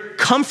when you're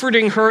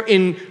comforting her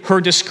in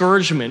her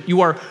discouragement, you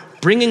are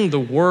bringing the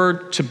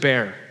word to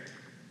bear.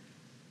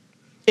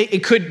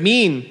 It could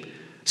mean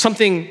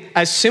something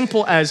as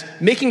simple as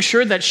making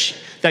sure that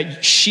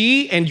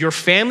she and your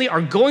family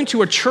are going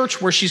to a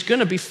church where she's going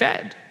to be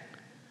fed,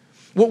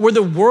 where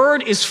the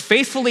word is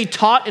faithfully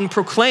taught and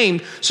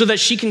proclaimed so that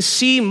she can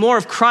see more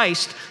of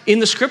Christ in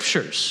the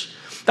scriptures.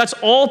 That's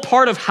all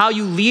part of how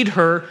you lead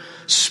her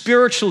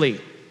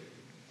spiritually.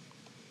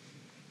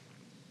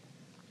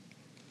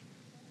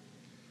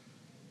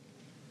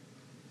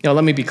 Now,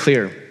 let me be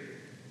clear.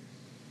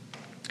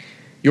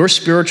 Your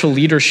spiritual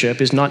leadership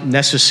is not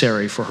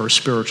necessary for her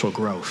spiritual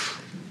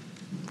growth.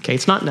 Okay,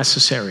 it's not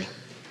necessary.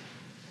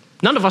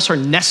 None of us are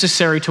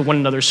necessary to one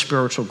another's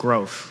spiritual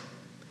growth.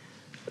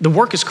 The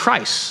work is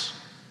Christ,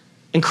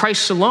 and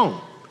Christ alone.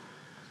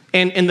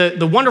 And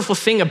the wonderful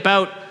thing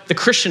about the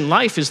Christian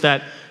life is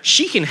that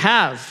she can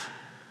have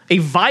a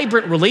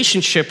vibrant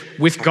relationship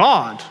with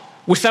God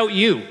without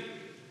you.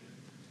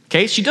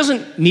 Okay, she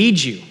doesn't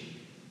need you.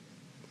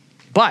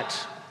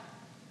 But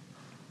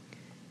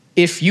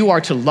if you are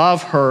to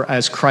love her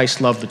as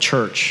Christ loved the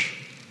church,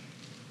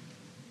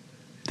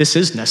 this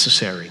is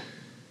necessary.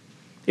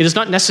 It is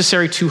not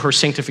necessary to her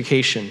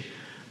sanctification,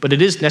 but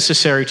it is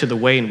necessary to the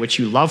way in which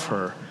you love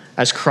her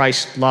as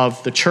Christ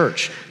loved the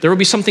church. There will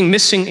be something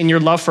missing in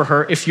your love for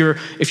her if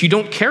you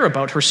don't care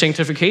about her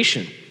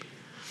sanctification.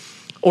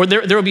 Or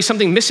there will be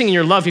something missing in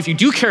your love if you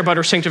do care about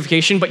her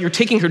sanctification, but you're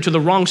taking her to the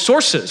wrong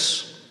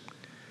sources.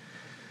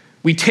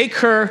 We take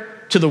her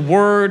to the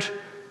word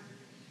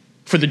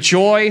for the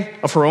joy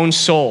of her own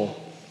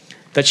soul,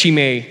 that she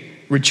may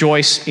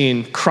rejoice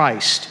in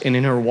Christ and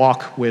in her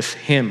walk with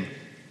him.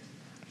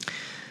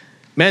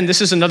 Men,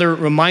 this is another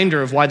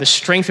reminder of why the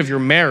strength of your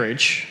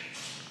marriage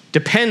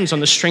depends on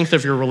the strength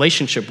of your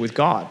relationship with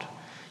God.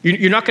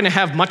 You're not going to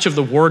have much of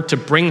the word to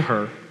bring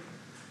her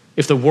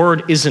if the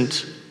word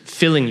isn't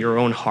filling your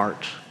own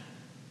heart.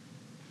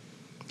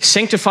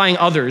 Sanctifying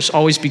others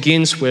always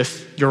begins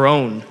with your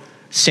own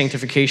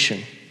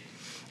sanctification.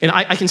 And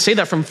I can say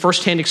that from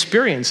firsthand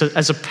experience.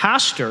 As a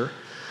pastor,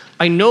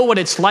 I know what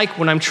it's like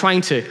when I'm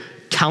trying to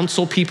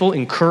counsel people,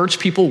 encourage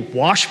people,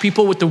 wash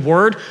people with the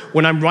word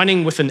when I'm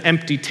running with an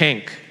empty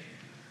tank.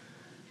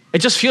 It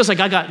just feels like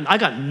I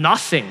got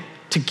nothing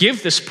to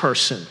give this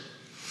person.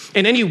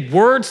 And any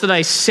words that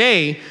I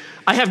say,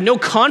 I have no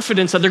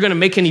confidence that they're going to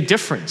make any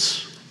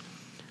difference.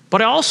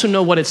 But I also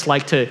know what it's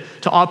like to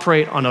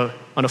operate on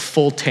a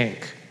full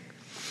tank,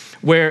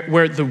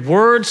 where the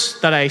words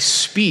that I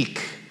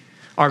speak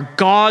are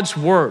God's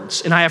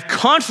words, and I have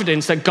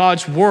confidence that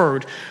God's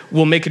word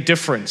will make a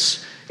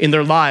difference in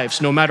their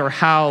lives, no matter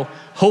how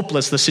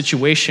hopeless the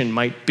situation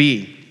might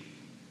be.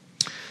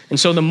 And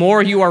so the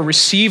more you are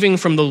receiving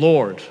from the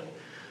Lord,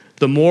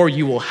 the more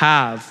you will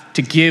have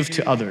to give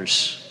to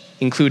others,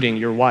 including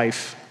your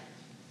wife.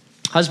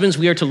 Husbands,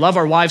 we are to love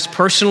our wives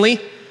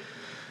personally,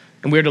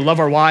 and we are to love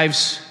our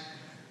wives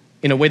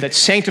in a way that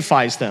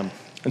sanctifies them.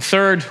 And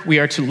third, we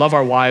are to love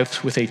our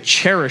wives with a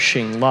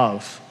cherishing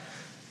love.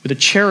 With a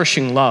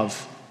cherishing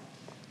love.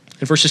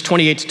 In verses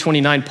 28 to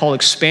 29, Paul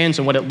expands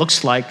on what it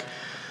looks like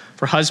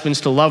for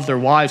husbands to love their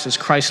wives as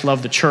Christ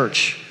loved the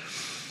church.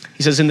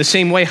 He says, in the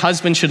same way,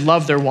 husbands should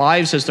love their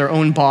wives as their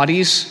own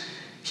bodies.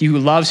 He who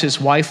loves his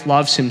wife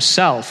loves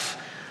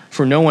himself,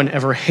 for no one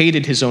ever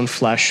hated his own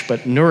flesh,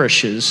 but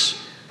nourishes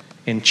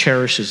and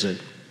cherishes it.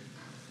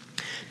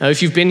 Now,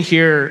 if you've been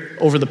here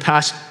over the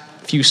past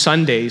few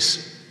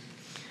Sundays,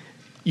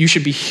 you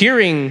should be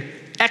hearing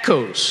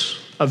echoes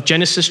of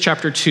Genesis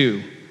chapter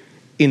 2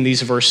 in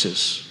these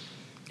verses.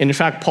 And in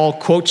fact, Paul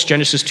quotes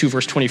Genesis 2,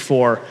 verse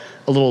 24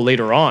 a little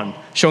later on,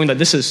 showing that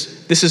this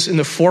is in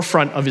the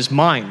forefront of his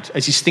mind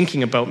as he's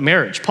thinking about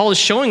marriage. Paul is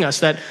showing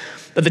us that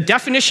the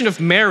definition of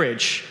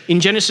marriage in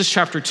Genesis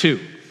chapter 2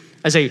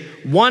 as a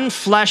one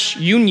flesh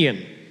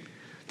union,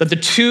 that the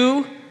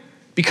two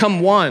become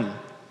one,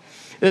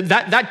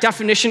 that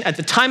definition at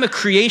the time of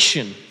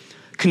creation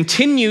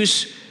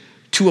continues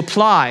to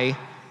apply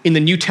in the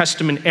New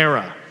Testament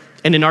era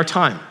and in our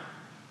time.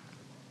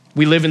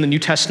 We live in the New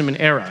Testament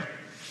era.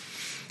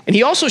 And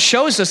he also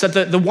shows us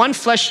that the one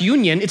flesh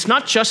union, it's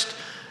not just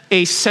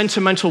a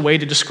sentimental way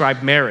to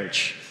describe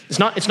marriage. It's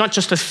not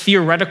just a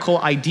theoretical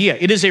idea.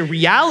 It is a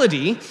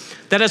reality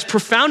that has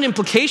profound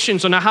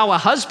implications on how a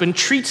husband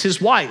treats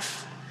his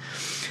wife.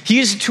 He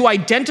is to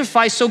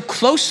identify so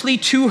closely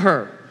to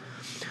her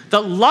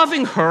that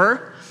loving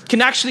her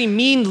can actually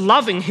mean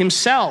loving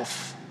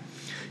himself.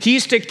 He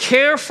is to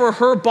care for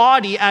her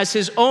body as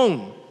his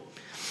own.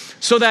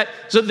 So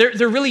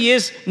there really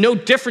is no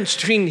difference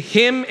between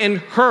him and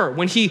her.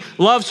 When he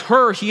loves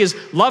her, he is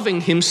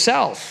loving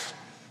himself.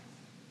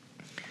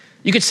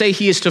 You could say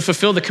he is to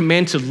fulfill the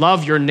command to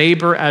love your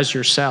neighbor as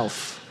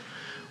yourself,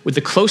 with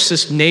the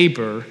closest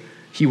neighbor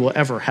he will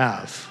ever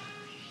have.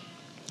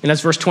 And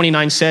as verse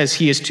 29 says,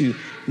 he is to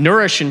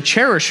nourish and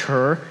cherish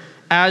her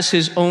as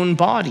his own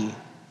body.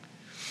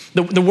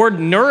 The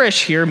word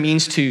nourish here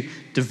means to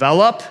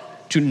develop,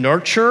 to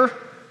nurture,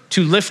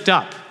 to lift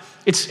up.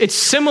 It's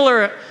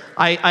similar,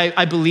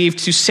 I believe,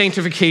 to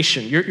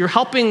sanctification. You're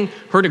helping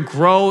her to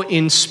grow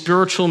in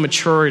spiritual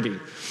maturity.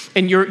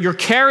 And you're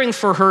caring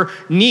for her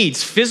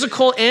needs,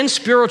 physical and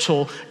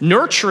spiritual,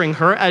 nurturing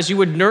her as you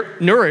would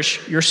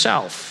nourish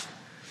yourself.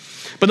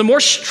 But the more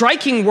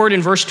striking word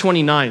in verse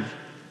 29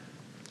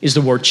 is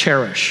the word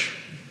cherish.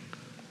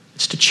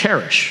 It's to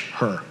cherish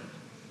her.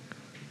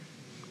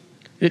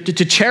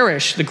 To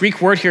cherish, the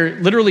Greek word here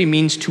literally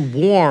means to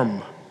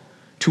warm,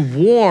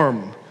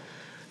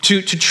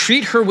 to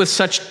treat her with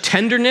such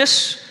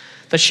tenderness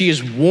that she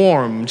is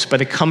warmed by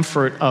the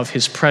comfort of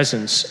his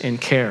presence and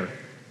care.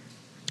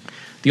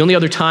 The only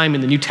other time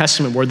in the New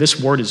Testament where this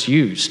word is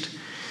used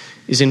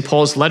is in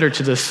Paul's letter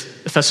to the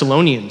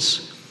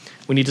Thessalonians,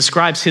 when he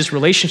describes his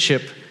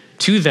relationship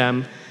to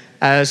them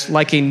as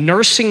like a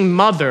nursing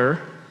mother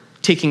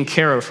taking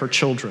care of her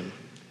children.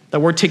 That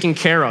word taking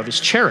care of is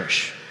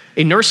cherish.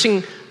 A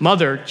nursing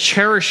mother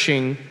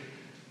cherishing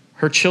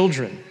her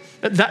children.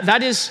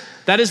 That is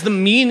the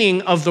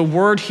meaning of the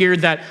word here,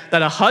 that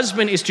a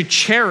husband is to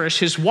cherish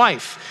his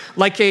wife,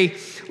 like a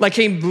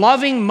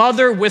loving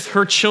mother with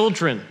her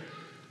children.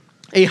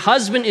 A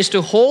husband is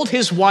to hold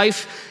his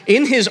wife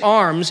in his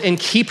arms and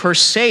keep her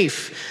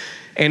safe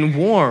and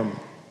warm.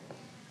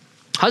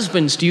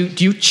 Husbands, do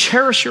you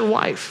cherish your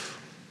wife?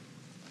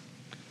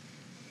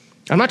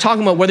 I'm not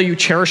talking about whether you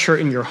cherish her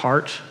in your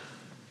heart.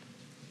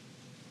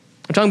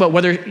 I'm talking about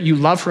whether you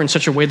love her in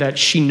such a way that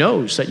she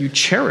knows that you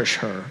cherish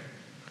her.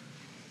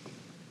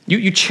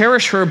 You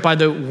cherish her by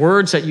the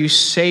words that you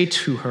say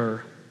to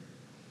her.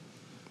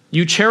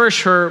 You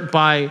cherish her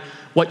by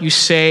what you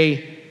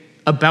say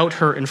about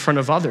her in front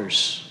of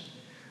others.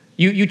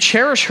 You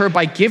cherish her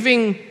by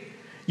giving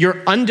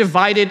your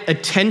undivided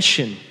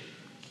attention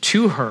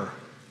to her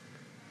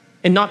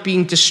and not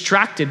being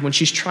distracted when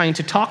she's trying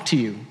to talk to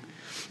you.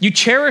 You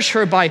cherish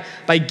her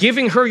by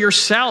giving her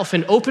yourself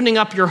and opening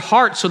up your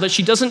heart so that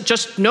she doesn't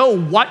just know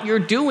what you're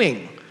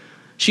doing.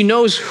 She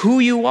knows who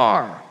you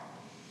are.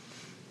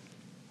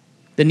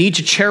 The need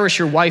to cherish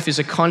your wife is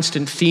a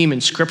constant theme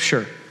in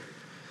Scripture.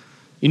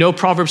 You know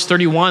Proverbs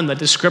 31, the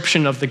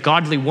description of the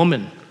godly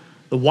woman,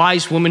 the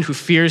wise woman who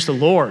fears the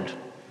Lord.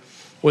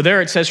 Well,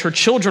 there it says, her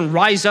children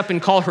rise up and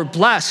call her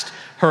blessed,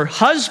 her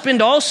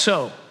husband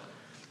also,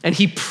 and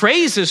he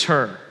praises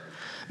her.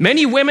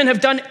 Many women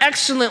have done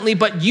excellently,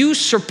 but you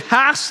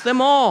surpass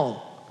them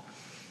all.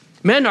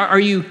 Men, are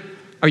you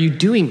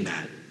doing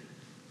that?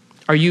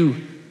 Are you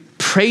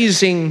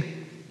praising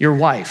your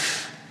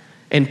wife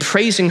and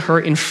praising her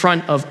in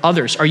front of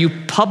others? Are you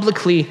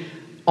publicly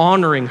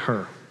honoring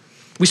her?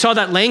 We saw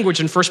that language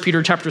in 1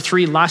 Peter chapter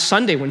 3 last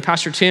Sunday when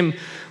Pastor Tim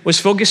was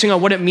focusing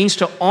on what it means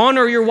to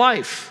honor your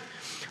wife.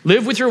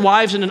 Live with your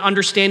wives in an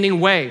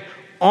understanding way,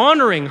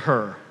 honoring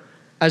her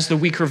as the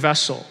weaker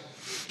vessel.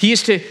 He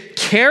is to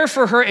care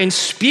for her and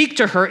speak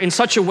to her in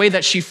such a way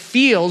that she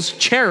feels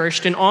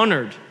cherished and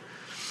honored.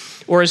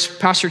 Or as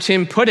Pastor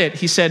Tim put it,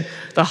 he said,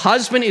 the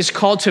husband is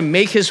called to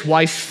make his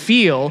wife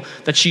feel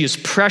that she is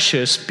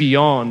precious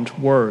beyond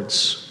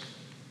words.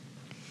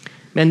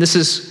 Man, this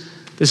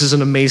is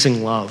an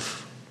amazing love.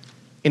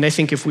 And I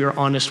think if we are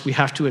honest, we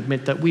have to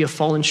admit that we have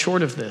fallen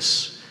short of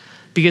this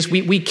because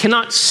we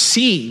cannot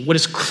see what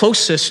is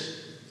closest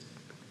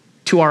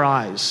to our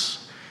eyes.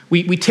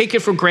 We take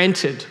it for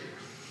granted.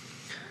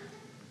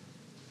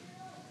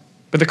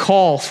 But the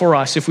call for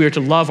us, if we are to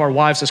love our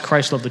wives as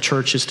Christ loved the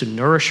church, is to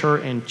nourish her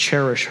and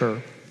cherish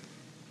her.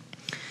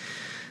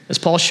 As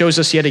Paul shows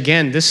us yet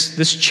again,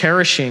 this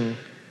cherishing,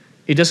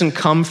 it doesn't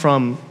come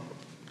from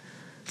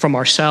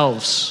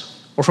ourselves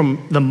or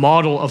from the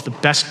model of the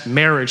best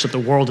marriage that the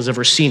world has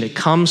ever seen. It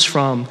comes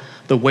from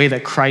the way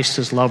that Christ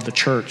has loved the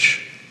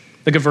church.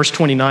 Look at verse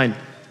 29.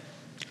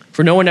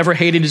 For no one ever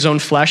hated his own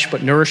flesh,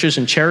 but nourishes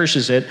and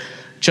cherishes it,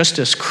 just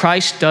as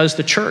Christ does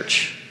the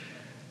church,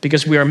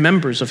 because we are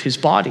members of his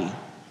body.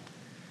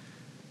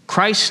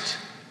 Christ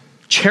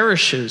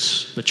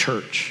cherishes the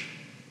church.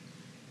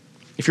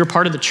 If you're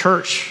part of the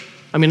church,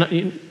 you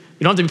don't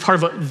have to be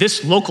part of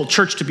this local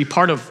church to be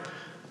part of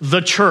the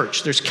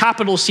church. There's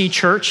capital C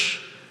church,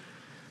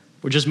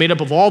 which is made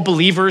up of all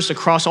believers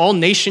across all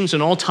nations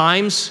and all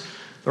times.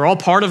 They're all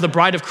part of the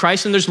bride of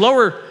Christ. And there's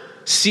lower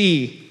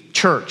C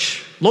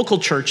church, local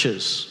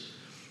churches.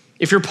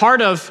 If you're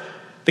part of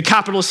the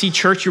capital C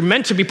church, you're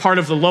meant to be part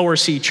of the lower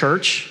C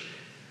church.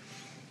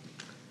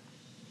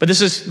 But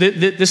this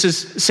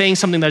is saying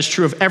something that is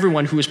true of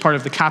everyone who is part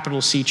of the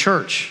capital C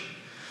church.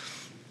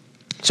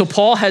 So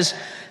Paul has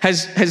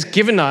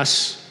given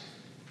us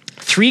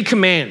 3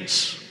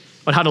 commands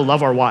on how to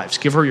love our wives.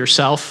 Give her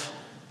yourself,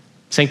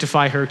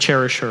 sanctify her,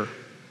 cherish her.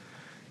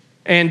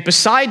 And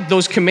beside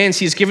those commands,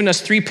 he has given us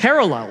 3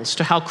 parallels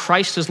to how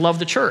Christ has loved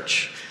the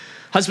church.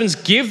 Husbands,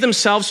 give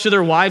themselves to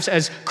their wives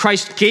as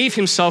Christ gave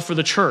himself for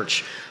the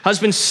church.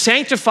 Husbands,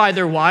 sanctify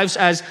their wives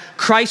as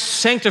Christ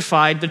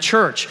sanctified the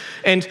church.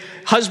 And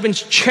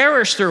husbands,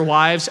 cherish their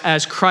wives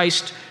as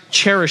Christ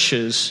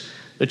cherishes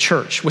the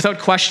church. Without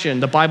question,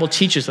 the Bible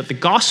teaches that the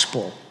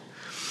gospel,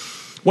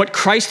 what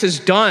Christ has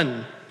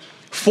done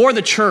for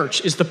the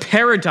church, is the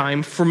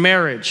paradigm for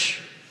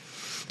marriage.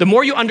 The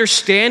more you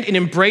understand and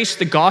embrace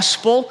the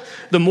gospel,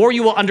 the more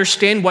you will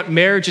understand what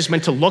marriage is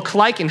meant to look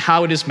like and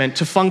how it is meant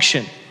to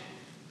function.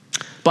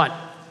 But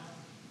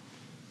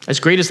as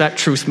great as that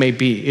truth may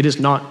be, it is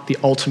not the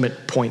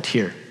ultimate point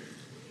here.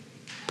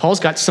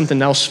 Paul's got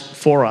something else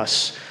for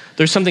us.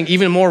 There's something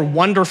even more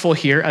wonderful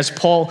here as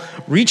Paul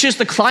reaches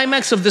the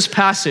climax of this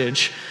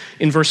passage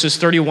in verses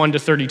 31 to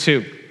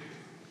 32.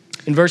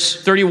 In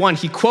verse 31,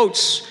 he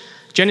quotes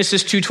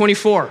Genesis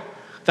 2:24,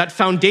 that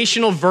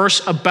foundational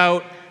verse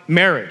about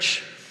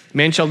marriage.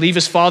 Man shall leave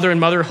his father and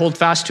mother, hold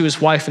fast to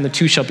his wife, and the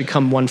two shall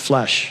become one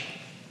flesh.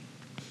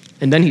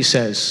 And then he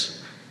says,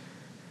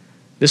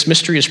 this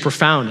mystery is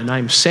profound, and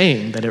I'm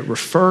saying that it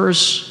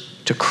refers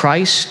to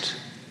Christ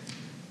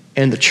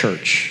and the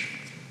church.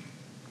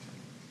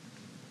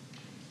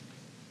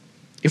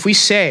 If we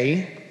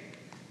say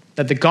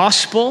that the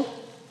gospel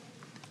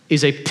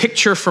is a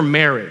picture for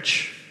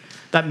marriage,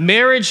 that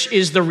marriage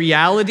is the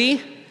reality,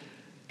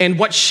 and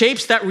what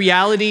shapes that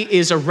reality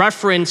is a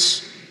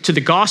reference to the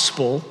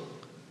gospel,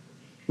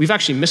 we've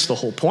actually missed the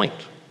whole point.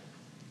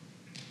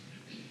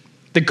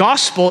 The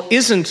gospel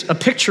isn't a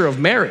picture of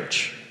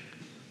marriage.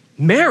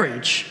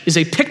 Marriage is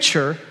a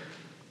picture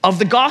of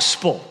the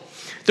gospel.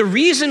 The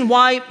reason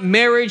why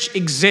marriage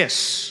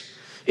exists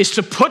is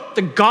to put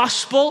the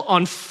gospel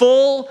on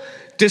full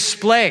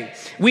display.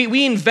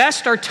 We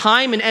invest our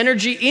time and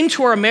energy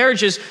into our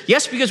marriages,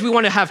 yes, because we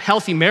want to have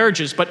healthy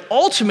marriages, but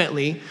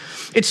ultimately,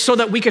 it's so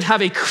that we could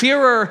have a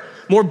clearer,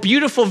 more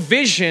beautiful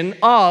vision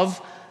of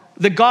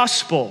the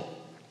gospel.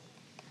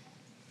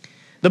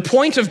 The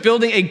point of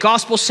building a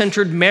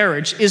gospel-centered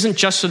marriage isn't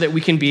just so that we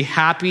can be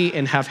happy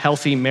and have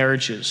healthy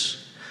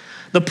marriages.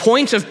 The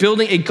point of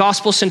building a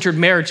gospel-centered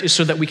marriage is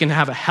so that we can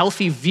have a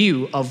healthy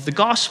view of the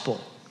gospel.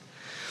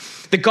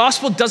 The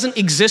gospel doesn't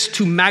exist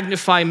to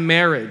magnify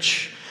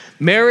marriage.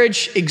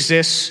 Marriage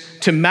exists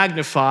to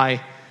magnify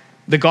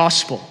the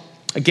gospel.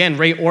 Again,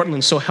 Ray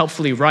Ortlund so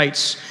helpfully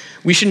writes,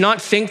 we should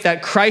not think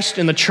that Christ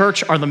and the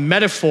church are the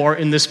metaphor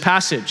in this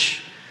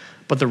passage,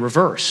 but the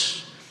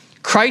reverse.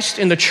 Christ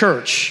and the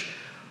church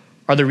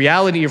are the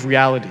reality of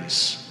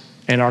realities,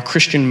 and our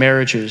Christian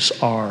marriages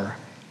are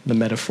the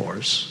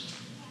metaphors.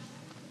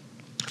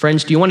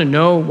 Friends, do you want to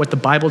know what the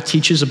Bible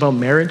teaches about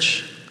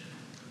marriage?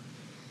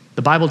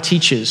 The Bible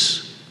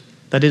teaches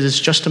that it is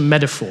just a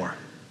metaphor.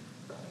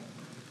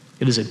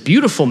 It is a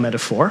beautiful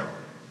metaphor.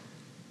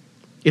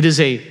 It is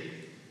a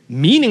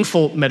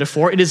meaningful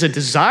metaphor. It is a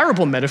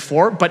desirable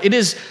metaphor, but it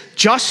is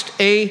just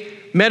a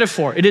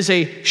metaphor. It is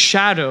a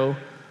shadow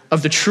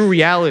of the true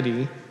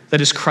reality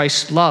that is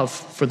Christ's love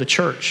for the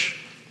church.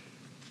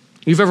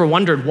 You've ever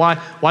wondered why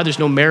there's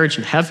no marriage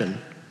in heaven?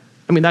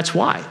 That's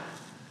why.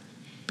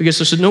 Because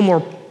there's no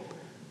more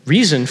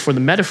reason for the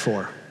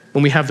metaphor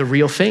when we have the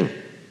real thing.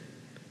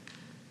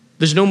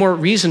 There's no more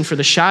reason for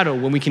the shadow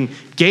when we can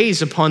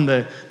gaze upon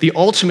the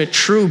ultimate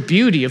true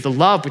beauty of the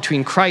love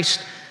between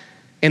Christ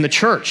and the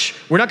church.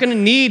 We're not going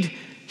to need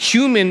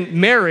human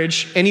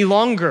marriage any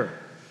longer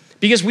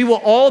because we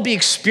will all be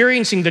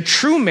experiencing the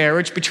true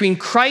marriage between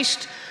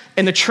Christ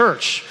and the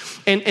church.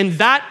 And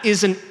that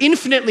is an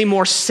infinitely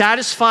more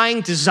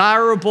satisfying,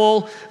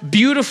 desirable,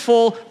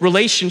 beautiful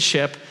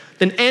relationship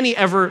than any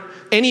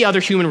other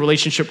human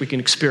relationship we can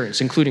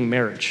experience, including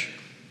marriage.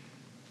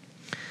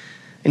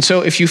 And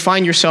so if you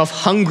find yourself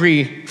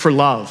hungry for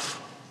love,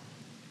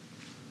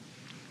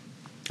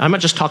 I'm not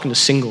just talking to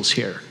singles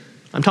here.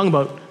 I'm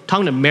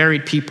talking to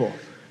married people.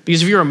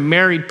 Because if you're a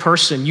married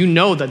person, you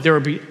know that there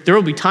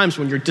will be times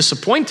when you're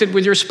disappointed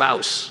with your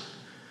spouse.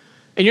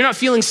 And you're not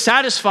feeling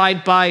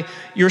satisfied by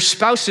your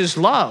spouse's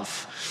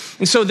love.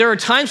 And so there are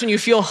times when you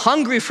feel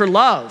hungry for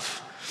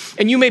love.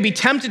 And you may be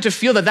tempted to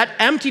feel that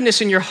emptiness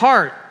in your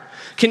heart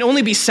can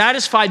only be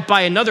satisfied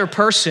by another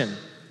person,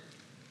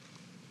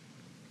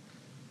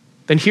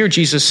 then hear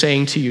Jesus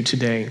saying to you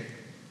today,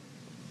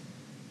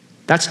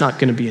 that's not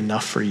going to be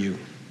enough for you.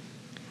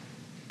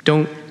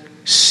 Don't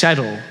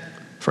settle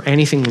for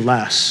anything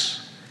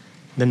less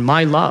than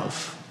my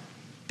love,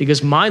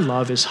 because my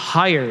love is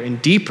higher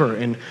and deeper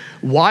and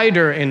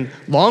wider and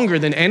longer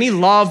than any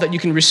love that you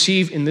can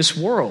receive in this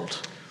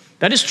world.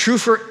 That is true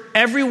for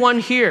everyone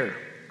here.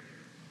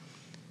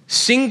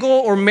 Single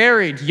or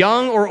married,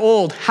 young or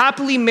old,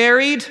 happily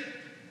married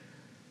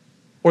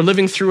or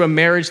living through a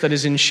marriage that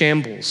is in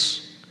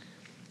shambles.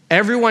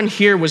 Everyone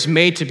here was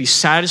made to be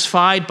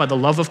satisfied by the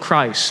love of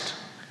Christ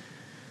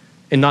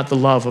and not the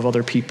love of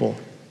other people.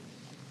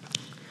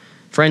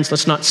 Friends,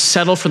 let's not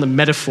settle for the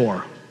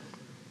metaphor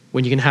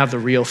when you can have the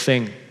real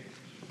thing.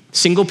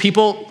 Single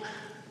people,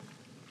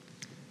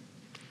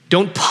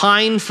 don't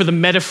pine for the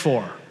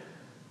metaphor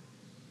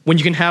when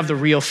you can have the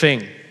real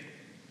thing.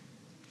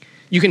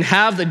 You can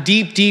have the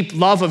deep, deep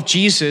love of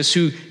Jesus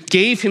who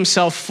gave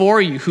himself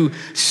for you, who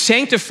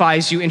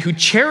sanctifies you, and who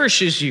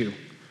cherishes you.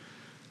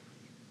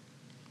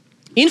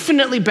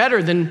 Infinitely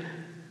better than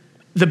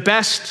the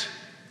best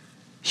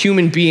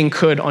human being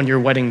could on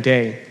your wedding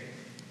day.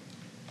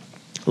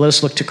 Let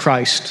us look to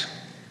Christ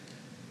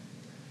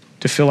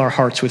to fill our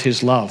hearts with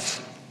his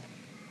love.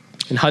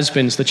 And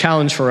husbands, the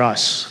challenge for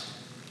us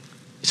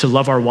is to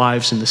love our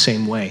wives in the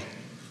same way.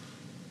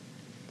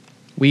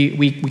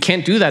 We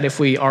can't do that if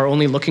we are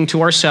only looking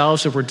to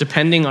ourselves, if we're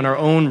depending on our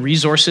own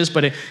resources.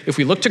 But if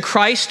we look to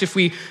Christ, if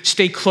we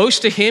stay close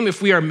to him,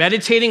 if we are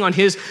meditating on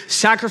his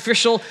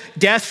sacrificial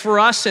death for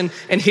us and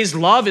his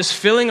love is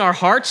filling our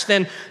hearts,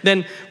 then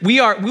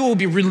we will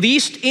be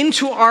released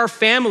into our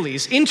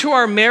families, into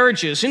our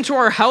marriages, into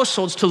our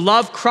households to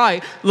love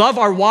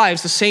our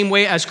wives the same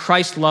way as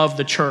Christ loved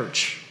the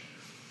church.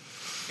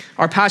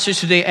 Our passage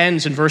today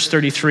ends in verse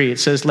 33. It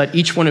says, "Let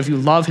each one of you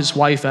love his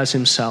wife as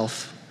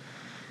himself,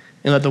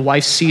 and let the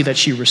wife see that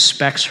she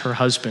respects her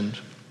husband."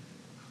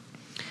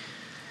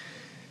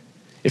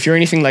 If you're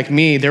anything like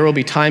me, there will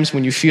be times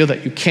when you feel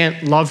that you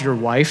can't love your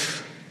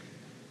wife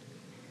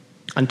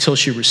until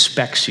she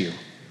respects you.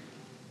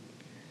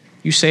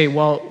 You say,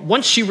 well,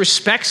 once she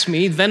respects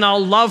me, then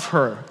I'll love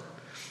her.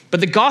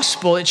 But the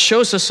gospel, it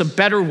shows us a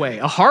better way,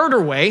 a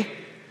harder way,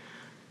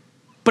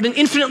 but an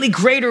infinitely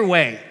greater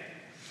way,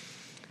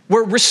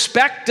 where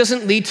respect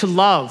doesn't lead to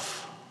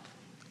love.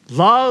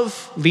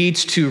 Love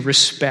leads to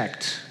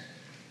respect.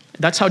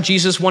 That's how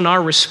Jesus won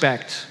our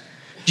respect.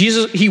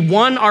 He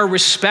won our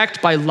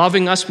respect by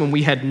loving us when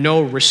we had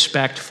no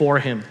respect for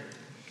him.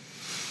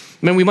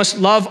 Man, we must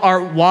love our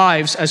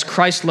wives as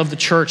Christ loved the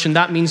church, and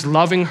that means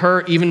loving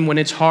her even when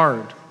it's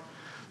hard.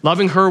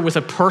 Loving her with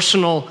a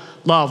personal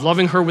love,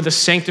 loving her with a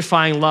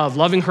sanctifying love,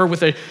 loving her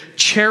with a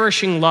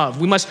cherishing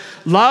love. We must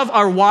love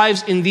our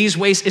wives in these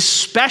ways,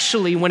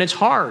 especially when it's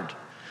hard,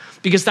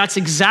 because that's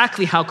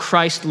exactly how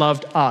Christ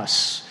loved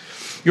us.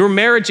 Your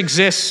marriage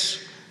exists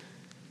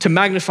to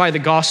magnify the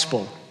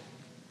gospel.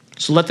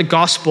 So let the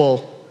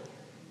gospel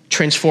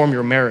transform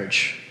your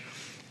marriage.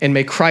 And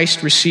may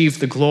Christ receive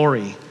the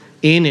glory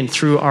in and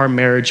through our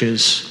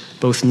marriages,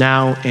 both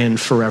now and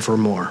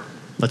forevermore.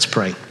 Let's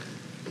pray.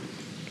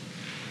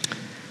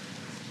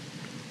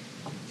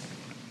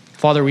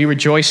 Father, we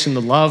rejoice in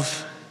the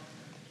love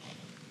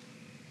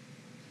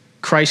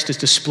Christ has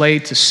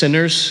displayed to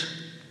sinners.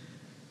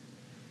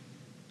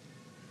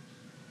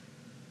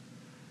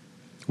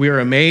 We are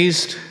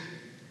amazed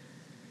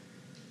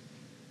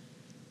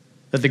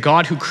that the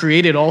God who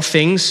created all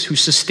things, who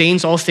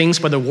sustains all things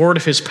by the word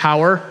of his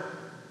power,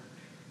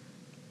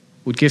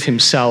 would give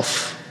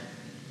himself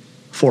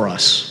for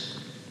us.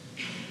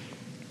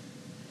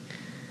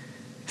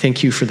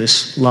 Thank you for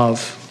this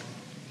love.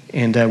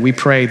 And we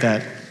pray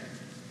that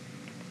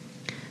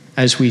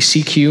as we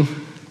seek you,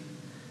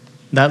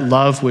 that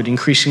love would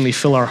increasingly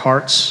fill our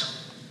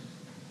hearts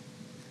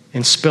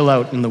and spill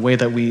out in the way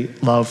that we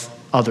love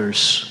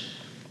others.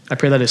 I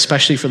pray that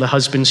especially for the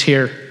husbands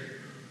here,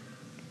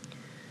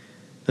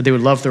 that they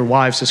would love their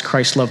wives as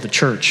Christ loved the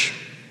church.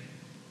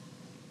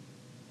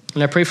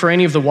 And I pray for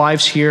any of the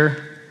wives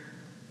here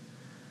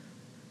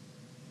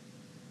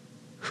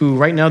who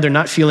right now they're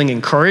not feeling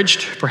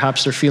encouraged.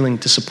 Perhaps they're feeling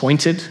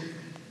disappointed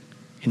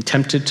and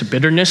tempted to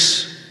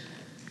bitterness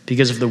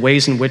because of the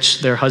ways in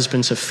which their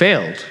husbands have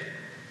failed.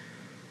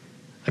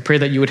 I pray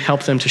that you would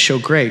help them to show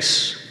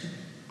grace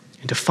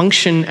and to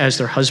function as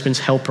their husband's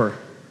helper,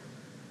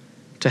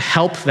 to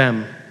help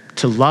them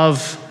to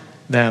love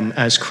them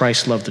as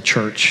Christ loved the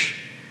church.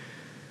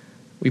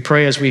 We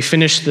pray as we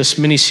finish this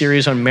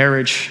mini-series on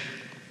marriage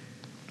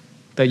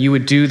that you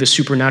would do the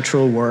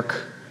supernatural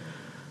work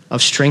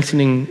of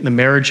strengthening the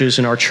marriages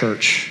in our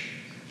church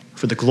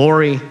for the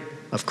glory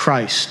of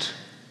Christ,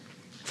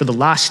 for the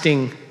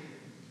lasting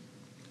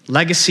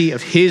legacy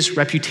of his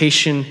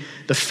reputation,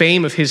 the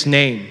fame of his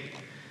name.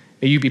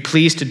 May you be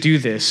pleased to do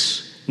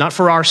this, not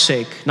for our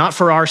sake,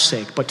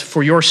 but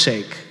for your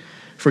sake,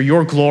 for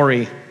your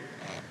glory,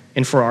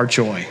 and for our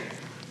joy.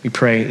 We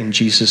pray in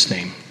Jesus'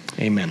 name.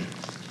 Amen.